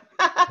calling you.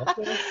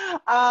 Okay.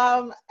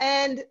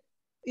 And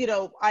you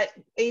know,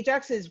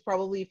 Ajax is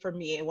probably for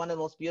me one of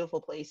the most beautiful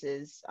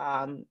places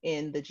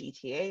in the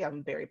GTA.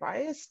 I'm very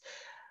biased.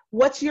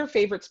 What's your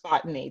favorite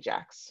spot in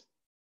Ajax?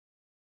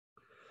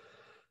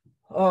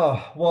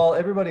 Oh, well,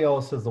 everybody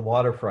always says the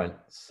waterfront.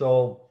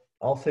 So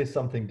I'll say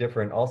something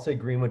different. I'll say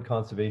Greenwood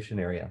Conservation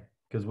Area,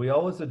 because we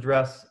always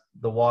address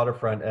the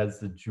waterfront as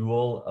the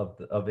jewel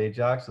of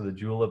Ajax, or the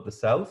jewel of the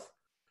South.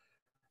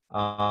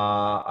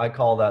 I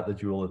call that the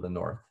jewel of the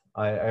North.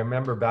 I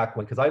remember back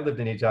when, because I lived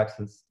in Ajax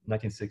since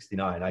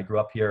 1969. I grew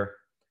up here.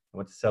 I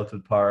went to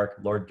Southwood Park,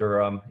 Lord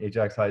Durham,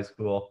 Ajax High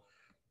School.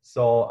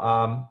 So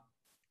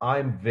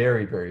I'm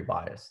very, very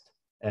biased.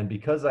 And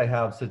because I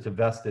have such a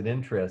vested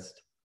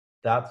interest,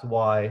 that's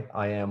why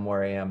I am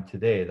where I am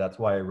today. That's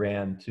why I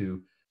ran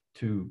to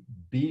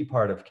be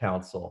part of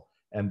council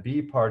and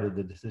be part of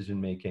the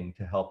decision making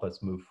to help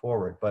us move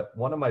forward. But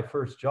one of my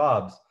first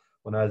jobs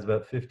when I was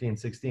about 15,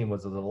 16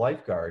 was as a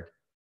lifeguard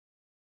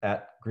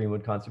at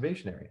Greenwood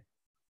Conservation Area,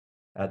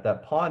 at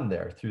that pond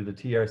there through the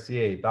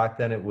TRCA. Back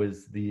then it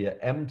was the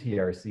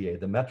MTRCA,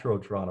 the Metro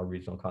Toronto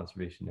Regional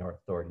Conservation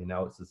Authority.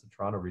 Now it's just the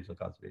Toronto Regional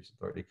Conservation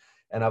Authority.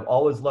 And I've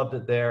always loved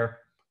it there.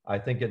 I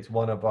think it's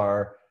one of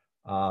our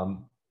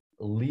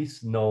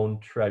least known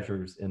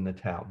treasures in the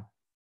town.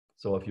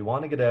 So if you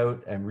want to get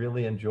out and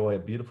really enjoy a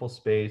beautiful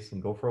space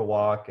and go for a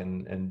walk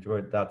and enjoy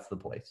it, that's the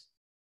place.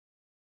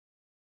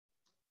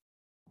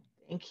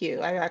 Thank you.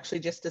 I actually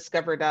just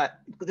discovered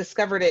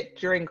it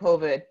during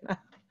COVID.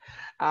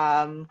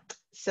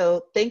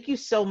 So thank you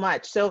so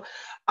much. So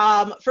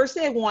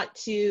firstly, I want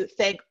to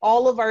thank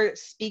all of our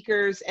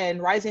speakers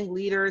and rising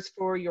leaders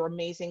for your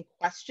amazing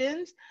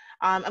questions.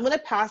 I'm going to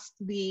pass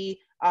the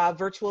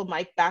virtual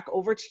mic back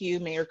over to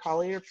you, Mayor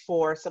Collier,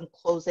 for some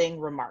closing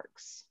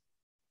remarks.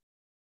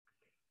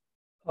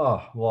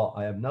 Oh, well,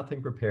 I have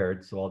nothing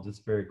prepared, so I'll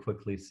just very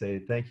quickly say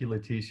thank you,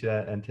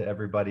 Letecia, and to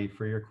everybody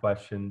for your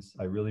questions.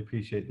 I really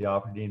appreciate the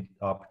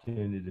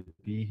opportunity to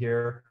be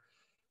here,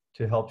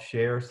 to help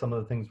share some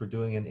of the things we're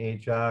doing in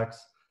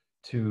Ajax,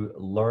 to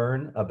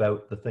learn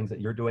about the things that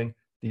you're doing.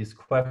 These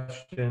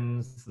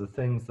questions, the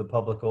things, the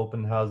public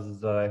open houses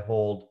that I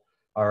hold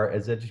are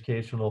as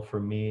educational for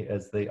me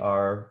as they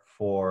are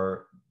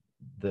for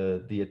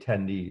the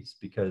attendees,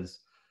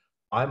 because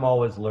I'm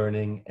always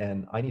learning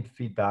and I need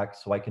feedback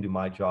so I can do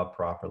my job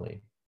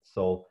properly.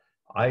 So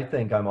I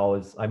think I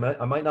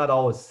might not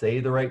always say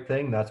the right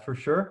thing, that's for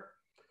sure,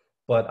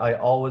 but I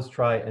always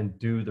try and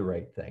do the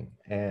right thing.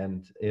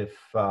 And if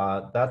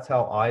that's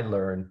how I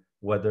learn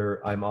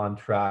whether I'm on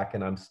track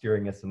and I'm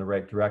steering us in the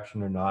right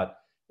direction or not,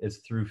 is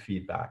through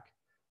feedback.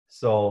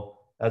 So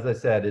as I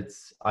said,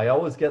 I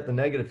always get the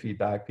negative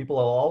feedback. People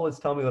will always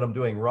tell me what I'm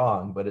doing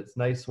wrong, but it's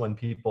nice when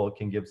people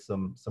can give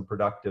some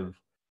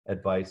productive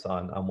advice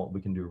on what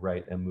we can do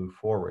right and move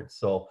forward.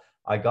 So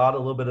I got a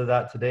little bit of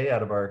that today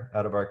out of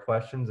our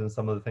questions and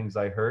some of the things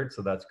I heard,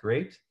 so that's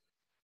great.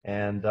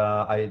 And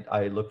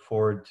I look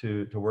forward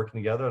to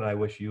working together, and I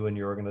wish you and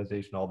your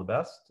organization all the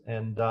best.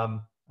 And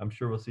I'm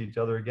sure we'll see each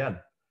other again.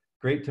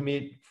 Great to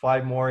meet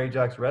 5 more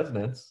Ajax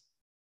residents.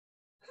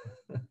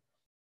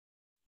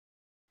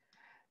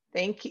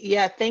 Thank you.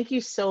 Yeah, thank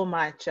you so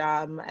much.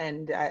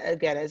 And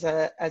again, as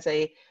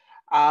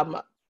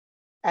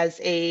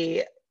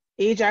a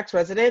Ajax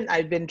resident,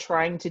 I've been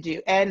trying to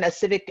do, and a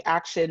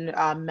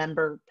CivicAction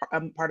member,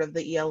 part of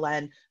the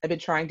ELN, I've been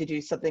trying to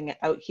do something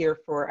out here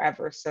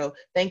forever. So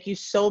thank you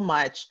so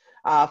much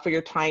for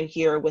your time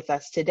here with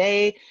us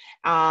today.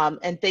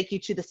 And thank you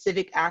to the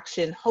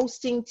CivicAction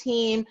hosting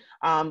team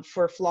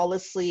for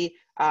flawlessly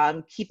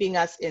keeping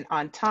us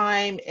on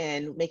time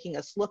and making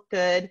us look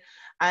good.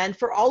 And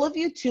for all of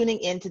you tuning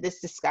into this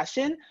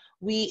discussion,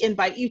 we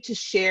invite you to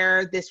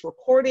share this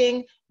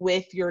recording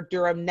with your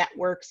Durham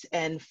networks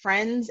and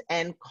friends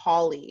and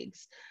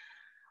colleagues.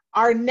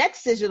 Our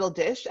next digital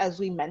dish, as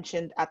we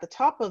mentioned at the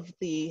top of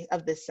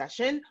this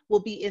session,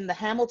 will be in the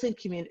Hamilton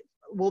community.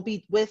 Will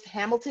be with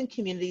Hamilton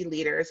community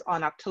leaders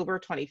on October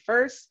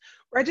 21st.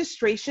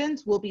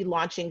 Registrations will be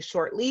launching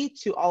shortly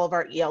to all of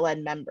our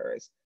ELN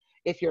members.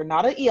 If you're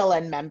not an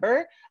ELN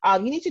member, you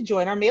need to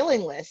join our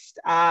mailing list.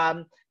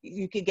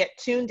 You can get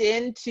tuned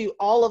in to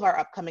all of our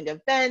upcoming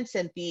events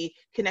and be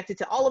connected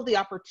to all of the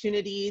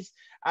opportunities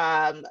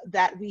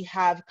that we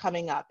have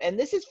coming up. And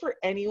this is for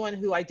anyone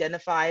who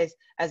identifies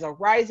as a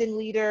rising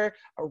leader,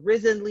 a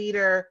risen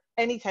leader,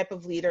 any type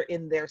of leader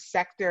in their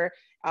sector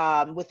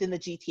within the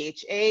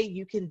GTHA.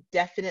 You can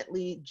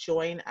definitely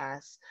join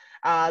us.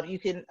 You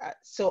can,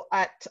 so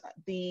at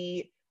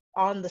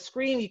on the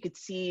screen, you could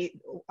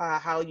see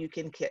how you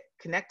can get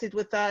connected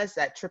with us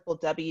at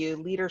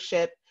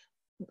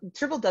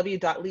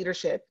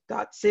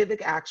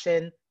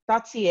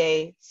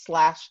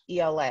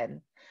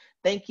www.leadership.civicaction.ca/ELN.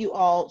 Thank you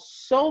all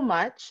so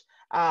much,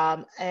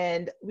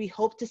 and we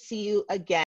hope to see you again.